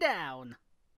upside down.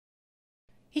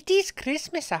 It is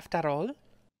Christmas after all.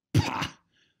 Pah!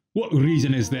 What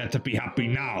reason is there to be happy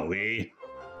now, eh?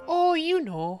 Oh, you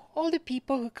know, all the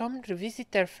people who come to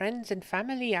visit their friends and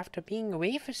family after being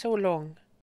away for so long.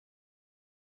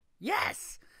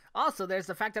 Yes! Also, there's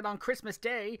the fact that on Christmas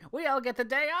Day, we all get the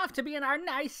day off to be in our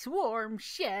nice, warm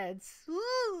sheds.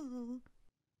 Ooh.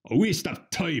 A waste of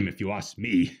time, if you ask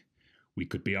me. We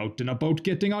could be out and about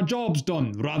getting our jobs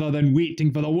done, rather than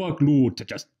waiting for the workload to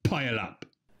just pile up.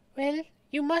 Well,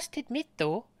 you must admit,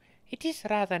 though, it is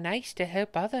rather nice to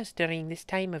help others during this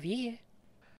time of year.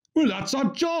 Well, that's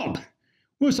our job.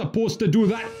 We're supposed to do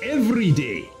that every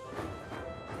day.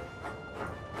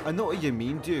 I know what you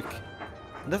mean, Duke.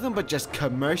 Nothing but just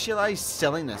commercialised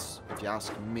silliness, if you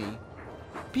ask me.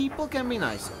 People can be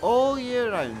nice all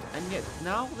year round, and yet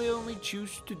now they only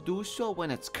choose to do so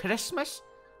when it's Christmas?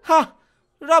 Ha!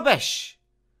 Rubbish!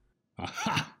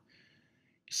 Aha!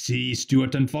 See,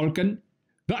 Stuart and Falcon?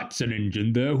 That's an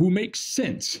engine there who makes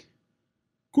sense.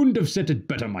 Couldn't have said it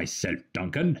better myself,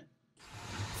 Duncan.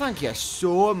 Thank you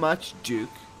so much, Duke.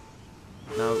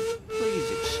 Now, please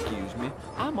excuse me.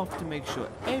 I'm off to make sure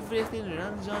everything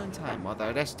runs on time while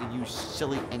the rest of you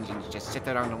silly engines just sit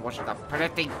around and watch the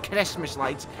pretty Christmas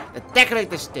lights that decorate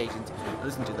the stations and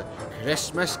listen to the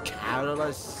Christmas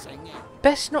carolers singing.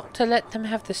 Best not to let them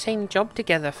have the same job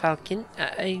together, Falcon.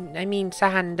 I mean,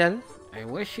 Sahandel. I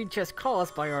wish you'd just call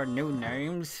us by our new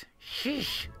names.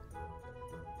 Sheesh.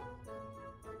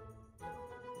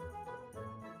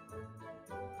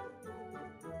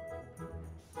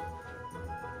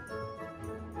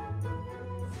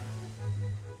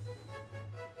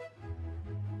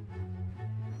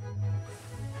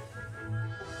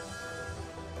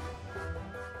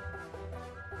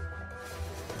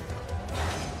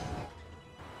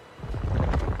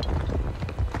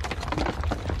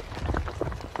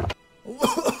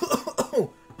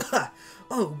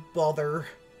 Oh, bother.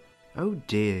 Oh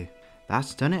dear.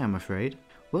 That's done it, I'm afraid.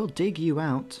 We'll dig you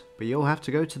out, but you'll have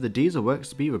to go to the diesel works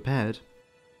to be repaired.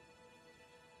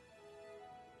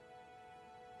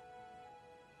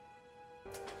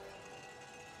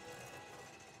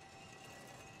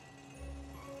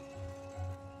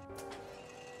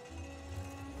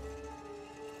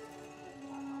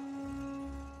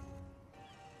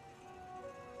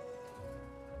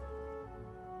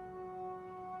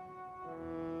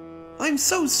 I'm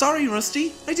so sorry,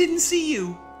 Rusty. I didn't see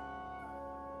you.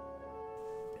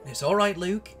 It's alright,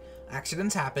 Luke.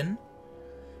 Accidents happen.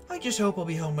 I just hope I'll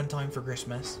be home in time for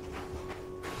Christmas.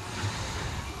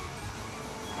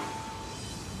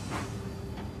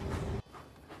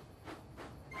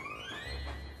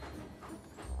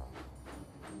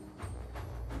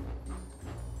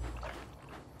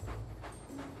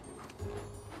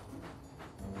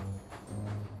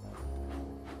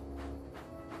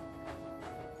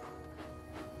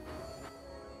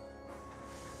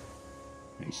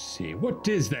 I say, what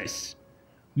is this?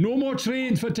 No more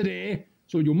trains for today,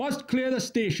 so you must clear the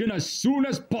station as soon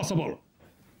as possible.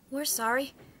 We're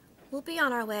sorry. We'll be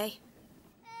on our way.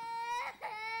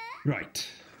 Right.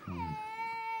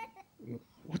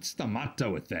 What's the matter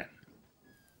with them?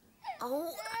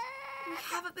 Oh, we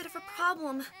have a bit of a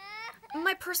problem.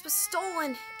 My purse was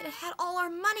stolen, and it had all our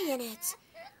money in it.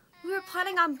 We were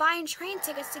planning on buying train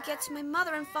tickets to get to my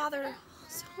mother and father's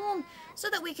home so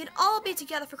that we could all be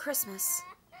together for Christmas.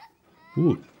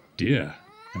 Oh dear.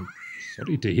 I'm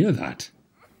sorry to hear that.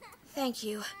 Thank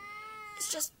you.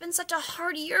 It's just been such a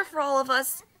hard year for all of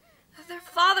us. Their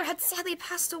father had sadly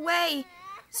passed away,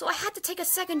 so I had to take a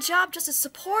second job just to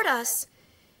support us.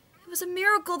 It was a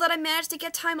miracle that I managed to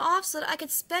get time off so that I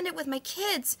could spend it with my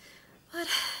kids, but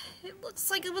it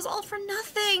looks like it was all for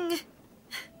nothing.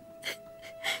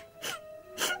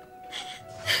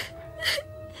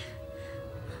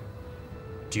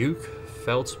 Duke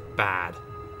felt bad.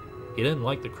 He didn't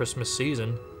like the Christmas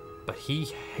season, but he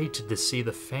hated to see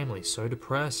the family so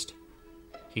depressed.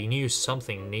 He knew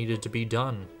something needed to be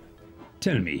done.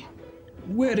 Tell me,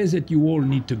 where is it you all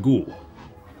need to go?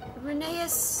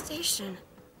 Renea's station.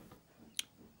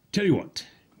 Tell you what,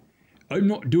 I'm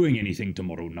not doing anything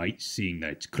tomorrow night, seeing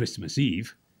that it's Christmas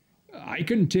Eve. I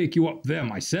can take you up there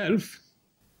myself.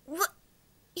 What?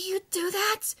 You do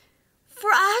that?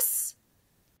 For us?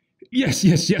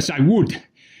 Yes, I would.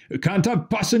 Can't have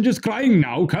passengers crying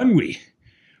now, can we?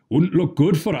 Wouldn't look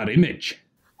good for our image.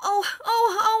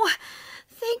 Oh,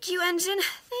 thank you, Engine.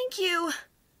 Thank you.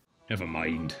 Never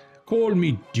mind. Call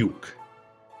me Duke.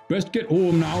 Best get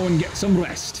home now and get some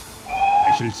rest.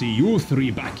 I shall see you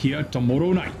three back here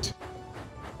tomorrow night.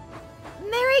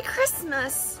 Merry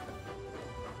Christmas.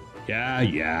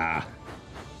 Yeah.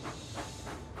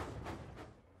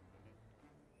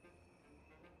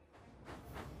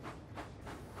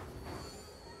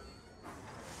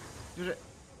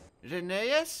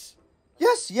 Reneus?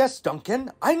 Yes,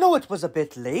 Duncan. I know it was a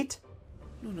bit late.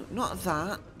 No, not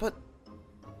that, but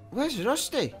where's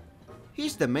Rusty?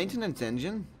 He's the maintenance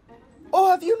engine. Oh,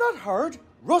 have you not heard?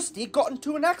 Rusty got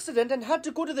into an accident and had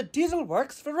to go to the diesel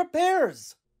works for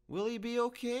repairs. Will he be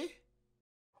okay?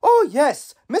 Oh,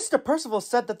 yes. Mr. Percival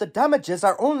said that the damages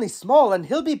are only small and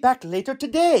he'll be back later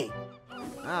today.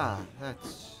 Ah,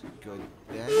 that's good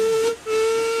then.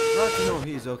 Glad to know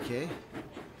he's okay.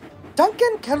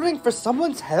 Duncan caring for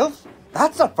someone's health?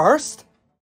 That's a first.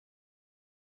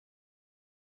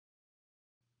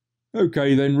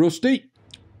 Okay then, Rusty.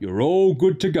 You're all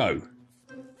good to go.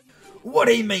 What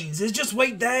he means is just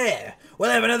wait there. We'll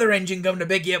have another engine come to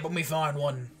pick you up when we find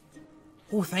one.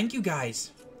 Oh, thank you guys.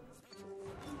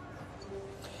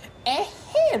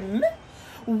 Ahem!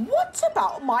 What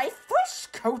about my fresh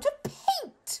coat of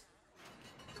paint?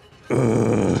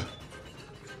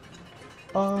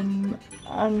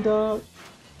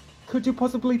 Could you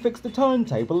possibly fix the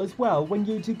turntable as well when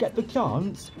you two get the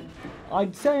chance?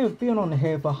 I'd say I've been on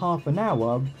here for half an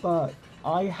hour, but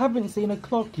I haven't seen a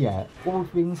clock yet.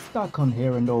 We've been stuck on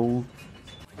here and all.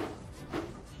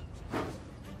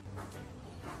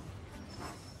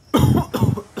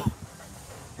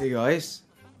 Hey guys.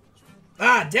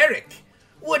 Ah, Derek!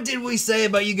 What did we say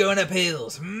about you going up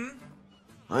hills, hmm?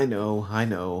 I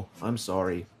know. I'm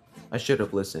sorry. I should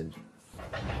have listened.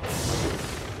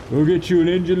 We'll get you an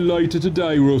engine later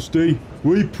today, Rusty.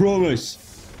 We promise.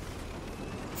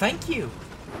 Thank you.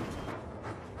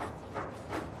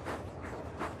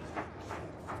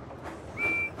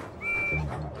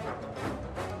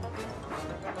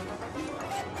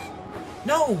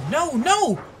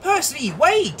 No! Percy,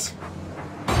 wait!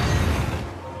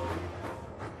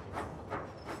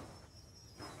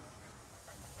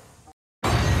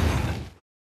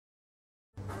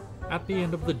 At the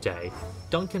end of the day,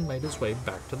 Duncan made his way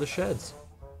back to the sheds.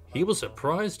 He was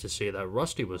surprised to see that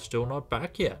Rusty was still not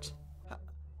back yet.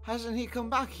 Hasn't he come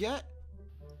back yet?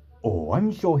 Oh,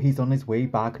 I'm sure he's on his way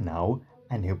back now,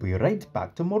 and he'll be right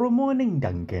back tomorrow morning,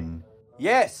 Duncan.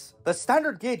 Yes, the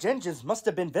standard gauge engines must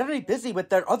have been very busy with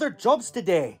their other jobs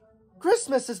today.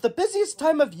 Christmas is the busiest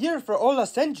time of year for all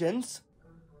us engines.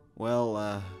 Well,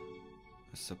 I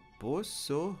suppose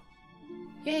so.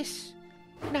 Yes.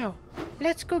 Now,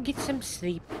 let's go get some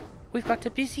sleep. We've got a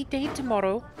busy day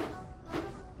tomorrow.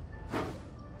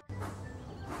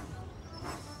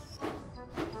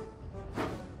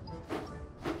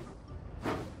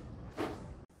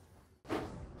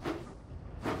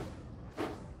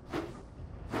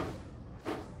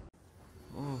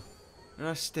 Oh,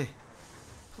 Rusty,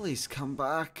 please come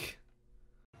back.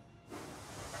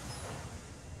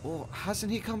 Oh,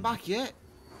 hasn't he come back yet?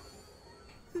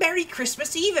 Merry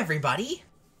Christmas Eve, everybody!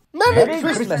 Merry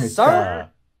Christmas, sir!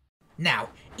 Now,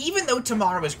 even though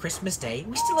tomorrow is Christmas Day,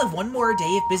 we still have one more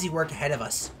day of busy work ahead of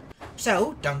us.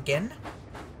 So, Duncan...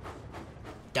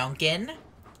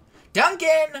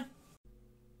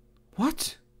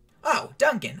 What? Oh,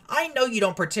 Duncan, I know you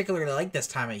don't particularly like this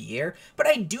time of year, but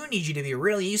I do need you to be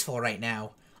really useful right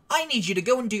now. I need you to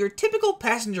go and do your typical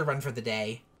passenger run for the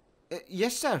day.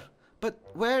 Yes, sir. But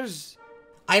where's...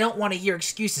 I don't want to hear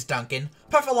excuses, Duncan.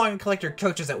 Puff along and collect your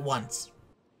coaches at once.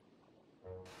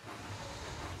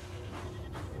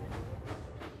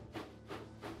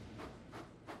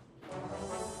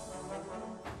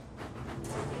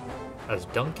 As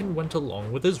Duncan went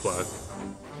along with his work,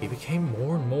 he became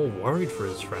more and more worried for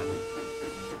his friend.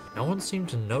 No one seemed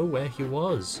to know where he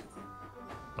was.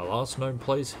 The last known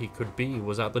place he could be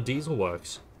was at the diesel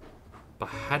works. But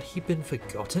had he been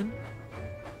forgotten?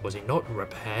 Was he not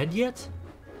repaired yet?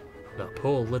 The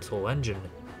poor little engine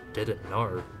didn't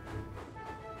know.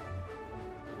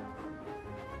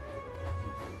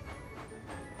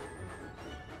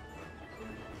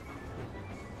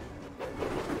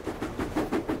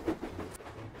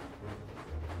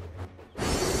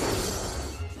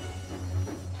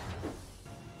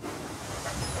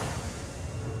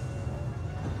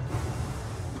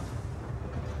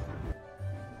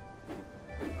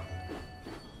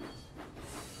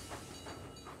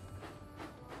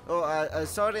 Oh,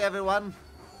 sorry everyone.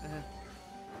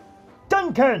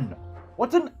 Duncan!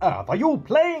 What on earth are you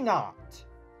playing at?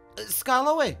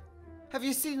 Scalloway, have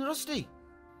you seen Rusty?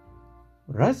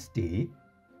 Rusty?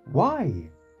 Why?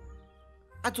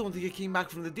 I don't think he came back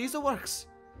from the diesel works.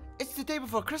 It's the day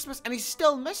before Christmas and he's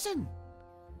still missing.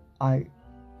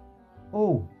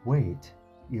 Oh, wait.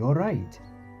 You're right.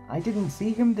 I didn't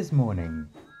see him this morning.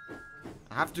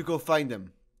 I have to go find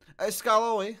him.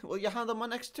 Scalloway, will you handle my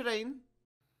next train?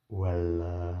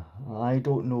 Well, I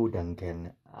don't know,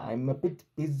 Duncan. I'm a bit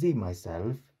busy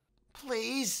myself.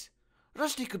 Please.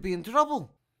 Rusty could be in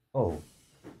trouble. Oh,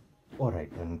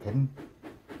 alright, Duncan.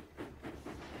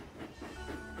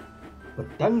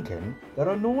 But Duncan, there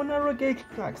are no narrow gauge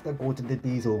tracks that go to the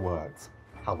diesel works.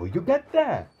 How will you get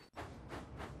there?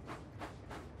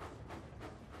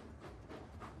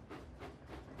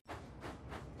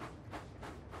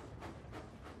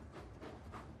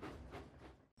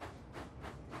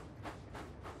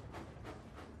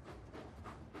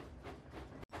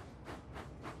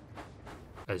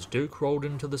 As Duke rolled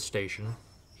into the station,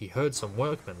 he heard some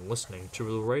workmen listening to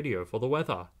the radio for the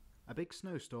weather. A big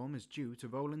snowstorm is due to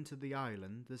roll into the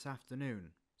island this afternoon,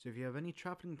 so if you have any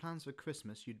travelling plans for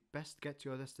Christmas, you'd best get to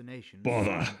your destination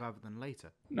Bother. sooner rather than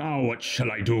later. Now what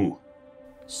shall I do?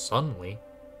 Suddenly,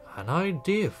 an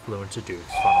idea flew into Duke's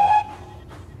funnel.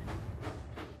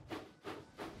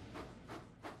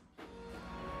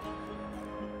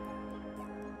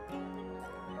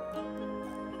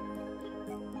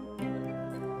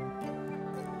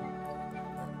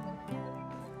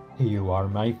 Here you are,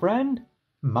 my friend.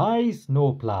 My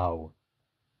snowplow.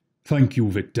 Thank you,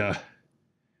 Victor.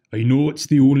 I know it's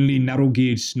the only narrow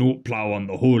gauge snowplow on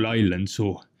the whole island,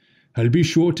 so I'll be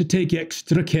sure to take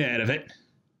extra care of it.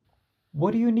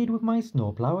 What do you need with my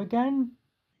snowplow again?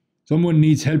 Someone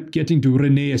needs help getting to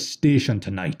Renee's station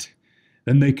tonight.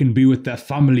 Then they can be with their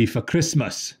family for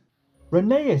Christmas.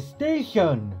 Renee's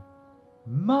station!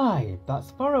 My,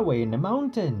 that's far away in the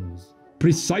mountains.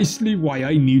 Precisely why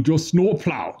I need your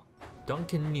snowplow.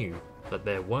 Duncan knew that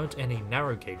there weren't any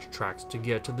narrow gauge tracks to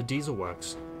get to the diesel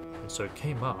works, and so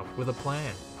came up with a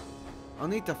plan. I'll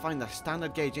need to find a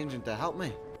standard gauge engine to help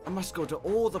me. I must go to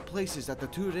all the places that the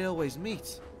two railways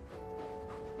meet.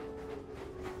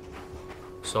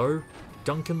 So,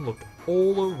 Duncan looked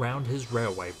all around his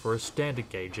railway for a standard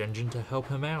gauge engine to help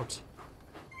him out.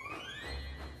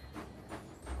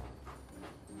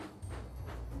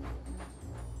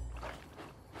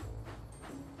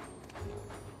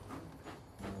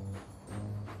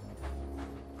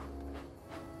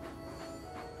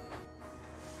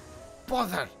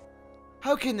 Bother!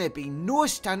 How can there be no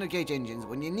standard gauge engines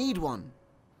when you need one?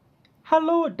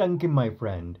 Hello, Duncan, my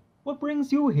friend. What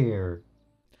brings you here?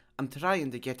 I'm trying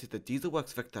to get to the diesel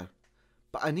works, Victor,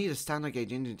 but I need a standard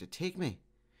gauge engine to take me.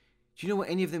 Do you know what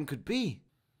any of them could be?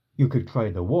 You could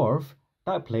try the wharf.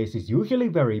 That place is usually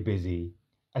very busy,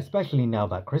 especially now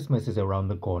that Christmas is around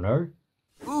the corner.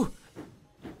 Ooh!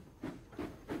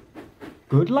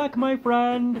 Good luck, my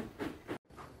friend!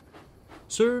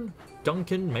 Soon,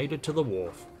 Duncan made it to the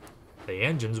wharf. The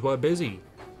engines were busy,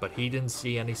 but he didn't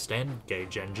see any standard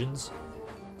gauge engines.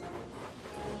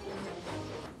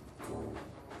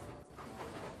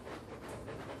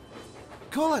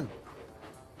 Colin!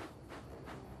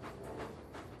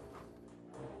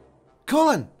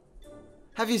 Colin!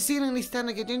 Have you seen any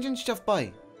standard gauge engines stuff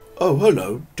by? Oh,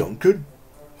 hello, Duncan.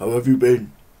 How have you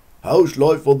been? How's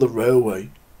life on the railway?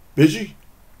 Busy?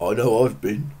 I know I've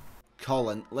been.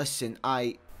 Colin, listen,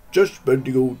 Just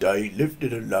spending all day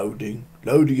lifting and loading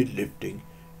and lifting.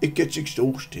 It gets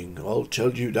exhausting, I'll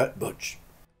tell you that much.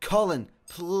 Colin,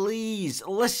 please,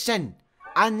 listen!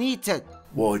 I need to...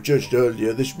 Why, just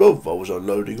earlier this month I was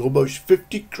unloading almost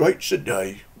 50 crates a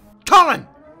day. Colin!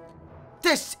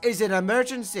 This is an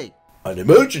emergency! An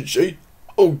emergency?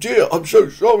 Oh dear, I'm so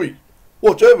sorry.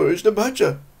 Whatever is the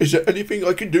matter? Is there anything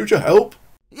I can do to help?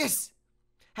 Yes!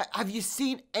 Have you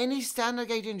seen any standard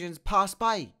gauge engines pass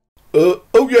by?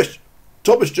 Oh yes.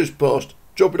 Thomas just passed,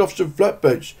 dropping off some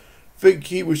flatbeds. Think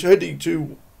he was heading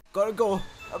to... Gotta go.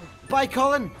 Bye,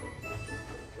 Colin.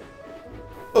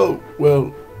 Oh,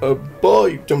 well,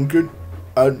 bye, Duncan.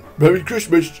 And Merry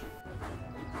Christmas.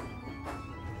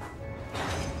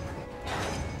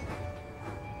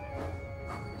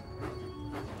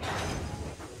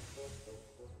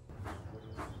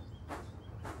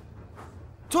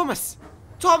 Thomas!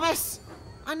 Thomas!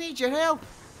 I need your help.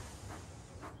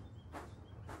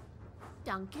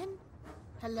 Duncan?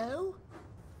 Hello?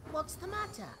 What's the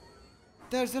matter?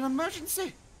 There's an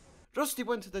emergency. Rusty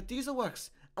went to the diesel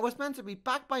works and was meant to be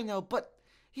back by now, but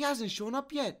he hasn't shown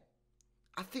up yet.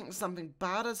 I think something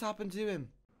bad has happened to him.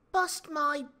 Bust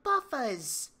my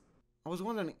buffers! I was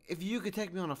wondering if you could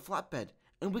take me on a flatbed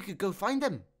and we could go find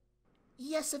him.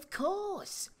 Yes, of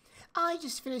course. I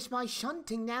just finished my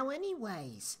shunting now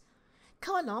anyways.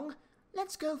 Come along,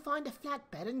 let's go find a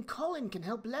flatbed and Colin can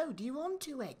help load you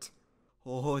onto it.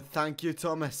 Oh, thank you,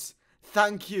 Thomas.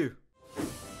 Thank you.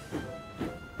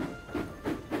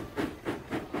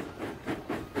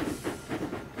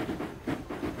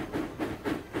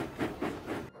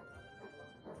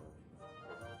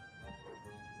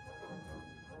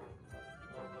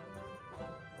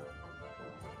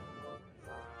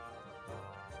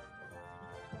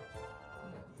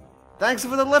 Thanks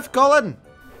for the lift, Colin.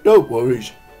 No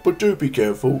worries, but do be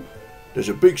careful. There's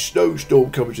a big snowstorm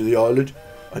coming to the island,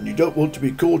 and you don't want to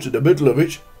be caught in the middle of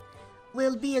it.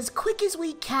 We'll be as quick as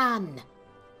we can.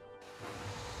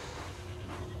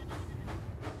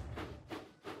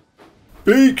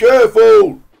 Be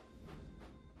careful!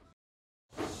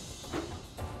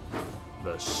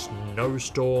 The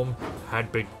snowstorm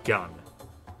had begun.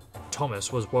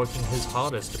 Thomas was working his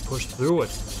hardest to push through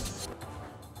it.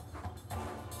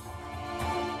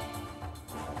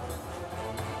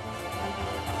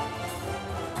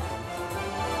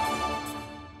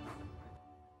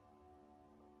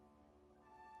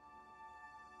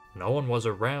 No one was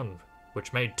around,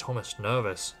 which made Thomas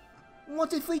nervous.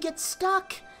 What if we get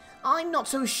stuck? I'm not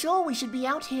so sure we should be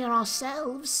out here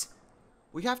ourselves.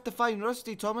 We have to find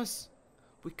Rusty, Thomas.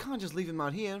 We can't just leave him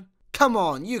out here. Come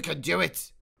on, you can do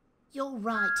it! You're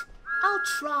right. I'll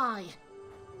try.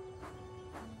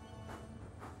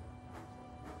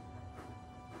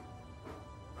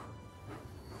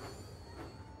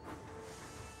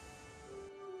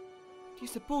 Do you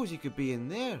suppose he could be in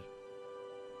there?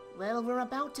 Well, we're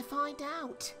about to find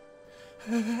out.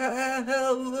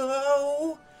 Hello?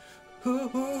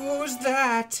 Who's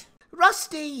that?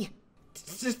 Rusty!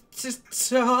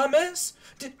 Thomas?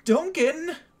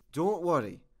 Duncan? Don't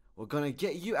worry. We're gonna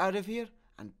get you out of here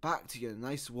and back to your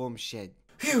nice warm shed.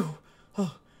 Phew!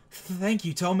 Oh, thank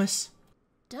you, Thomas.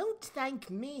 Don't thank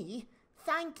me.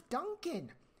 Thank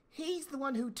Duncan. He's the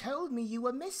one who told me you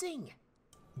were missing.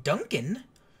 Duncan?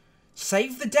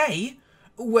 Save the day?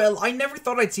 Well, I never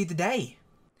thought I'd see the day.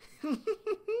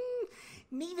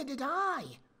 Neither did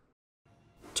I.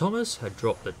 Thomas had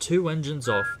dropped the 2 engines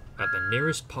off at the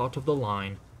nearest part of the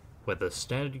line where the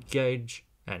standard gauge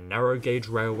and narrow gauge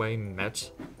railway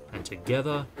met, and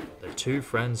together the 2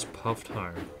 friends puffed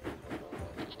home.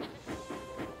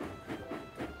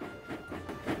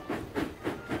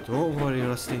 Don't worry,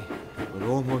 Rusty. We're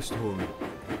almost home.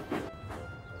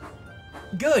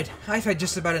 Good. I've had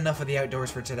just about enough of the outdoors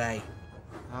for today.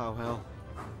 Oh well.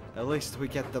 At least we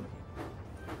get the...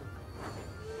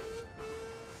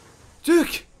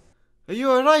 Duke! Are you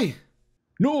alright?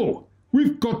 No!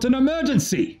 We've got an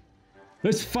emergency!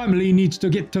 This family needs to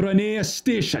get to Rainier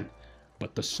Station,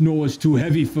 but the snow is too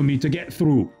heavy for me to get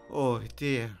through. Oh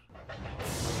dear.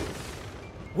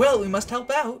 Well, we must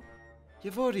help out.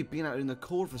 You've already been out in the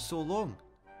cold for so long.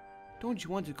 Don't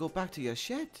you want to go back to your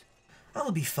shed?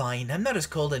 I'll be fine. I'm not as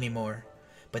cold anymore.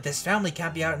 But this family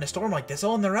can't be out in a storm like this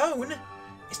all on their own.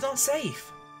 It's not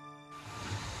safe.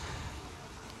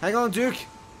 Hang on, Duke.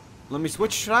 Let me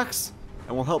switch tracks,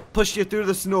 and we'll help push you through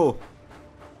the snow.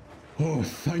 Oh,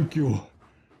 thank you.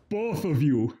 Both of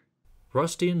you.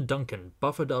 Rusty and Duncan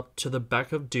buffered up to the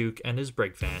back of Duke and his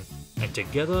brake van, and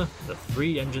together the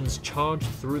 3 engines charged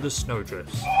through the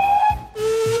snowdrifts.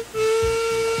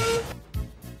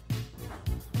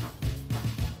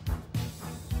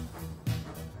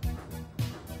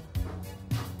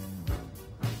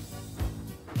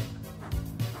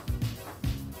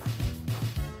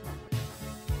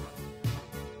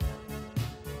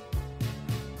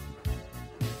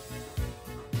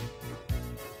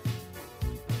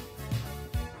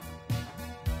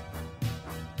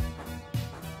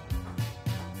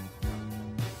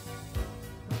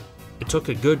 It took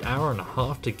a good hour and a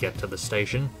half to get to the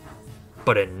station,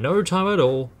 but in no time at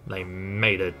all, they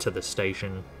made it to the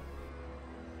station.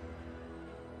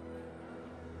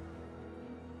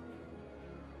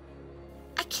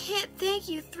 I can't thank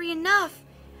you 3 enough.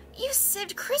 You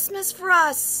saved Christmas for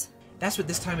us. That's what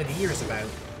this time of the year is about.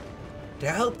 To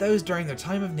help those during their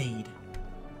time of need.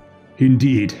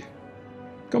 Indeed.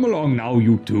 Come along now,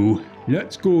 you 2.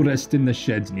 Let's go rest in the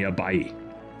sheds nearby.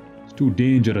 It's too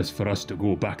dangerous for us to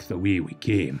go back the way we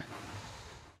came.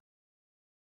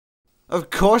 Of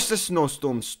course the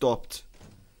snowstorm stopped.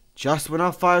 Just when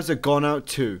our fires had gone out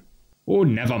too. Oh,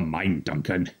 never mind,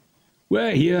 Duncan.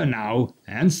 We're here now,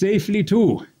 and safely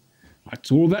too. That's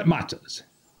all that matters.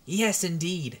 Yes,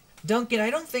 indeed. Duncan, I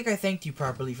don't think I thanked you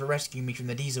properly for rescuing me from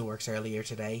the diesel works earlier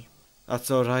today.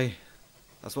 That's alright.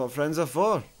 That's what friends are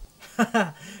for.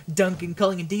 Duncan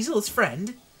calling a diesel his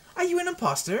friend? Are you an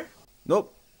imposter?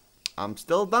 Nope. I'm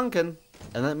still Duncan.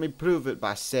 And let me prove it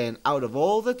by saying out of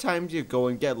all the times you go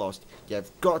and get lost, you've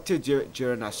got to do it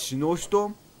during a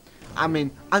snowstorm. I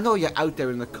mean, I know you're out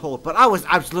there in the cold, but I was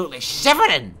absolutely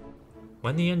shivering!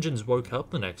 When the engines woke up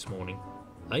the next morning,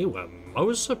 they were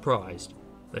most surprised.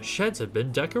 The sheds had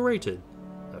been decorated.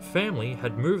 The family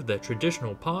had moved their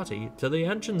traditional party to the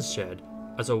engines shed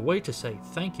as a way to say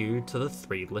thank you to the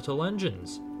 3 little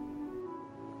engines.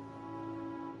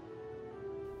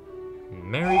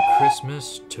 Merry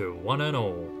Christmas to one and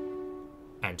all,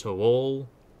 and to all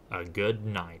a good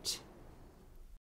night.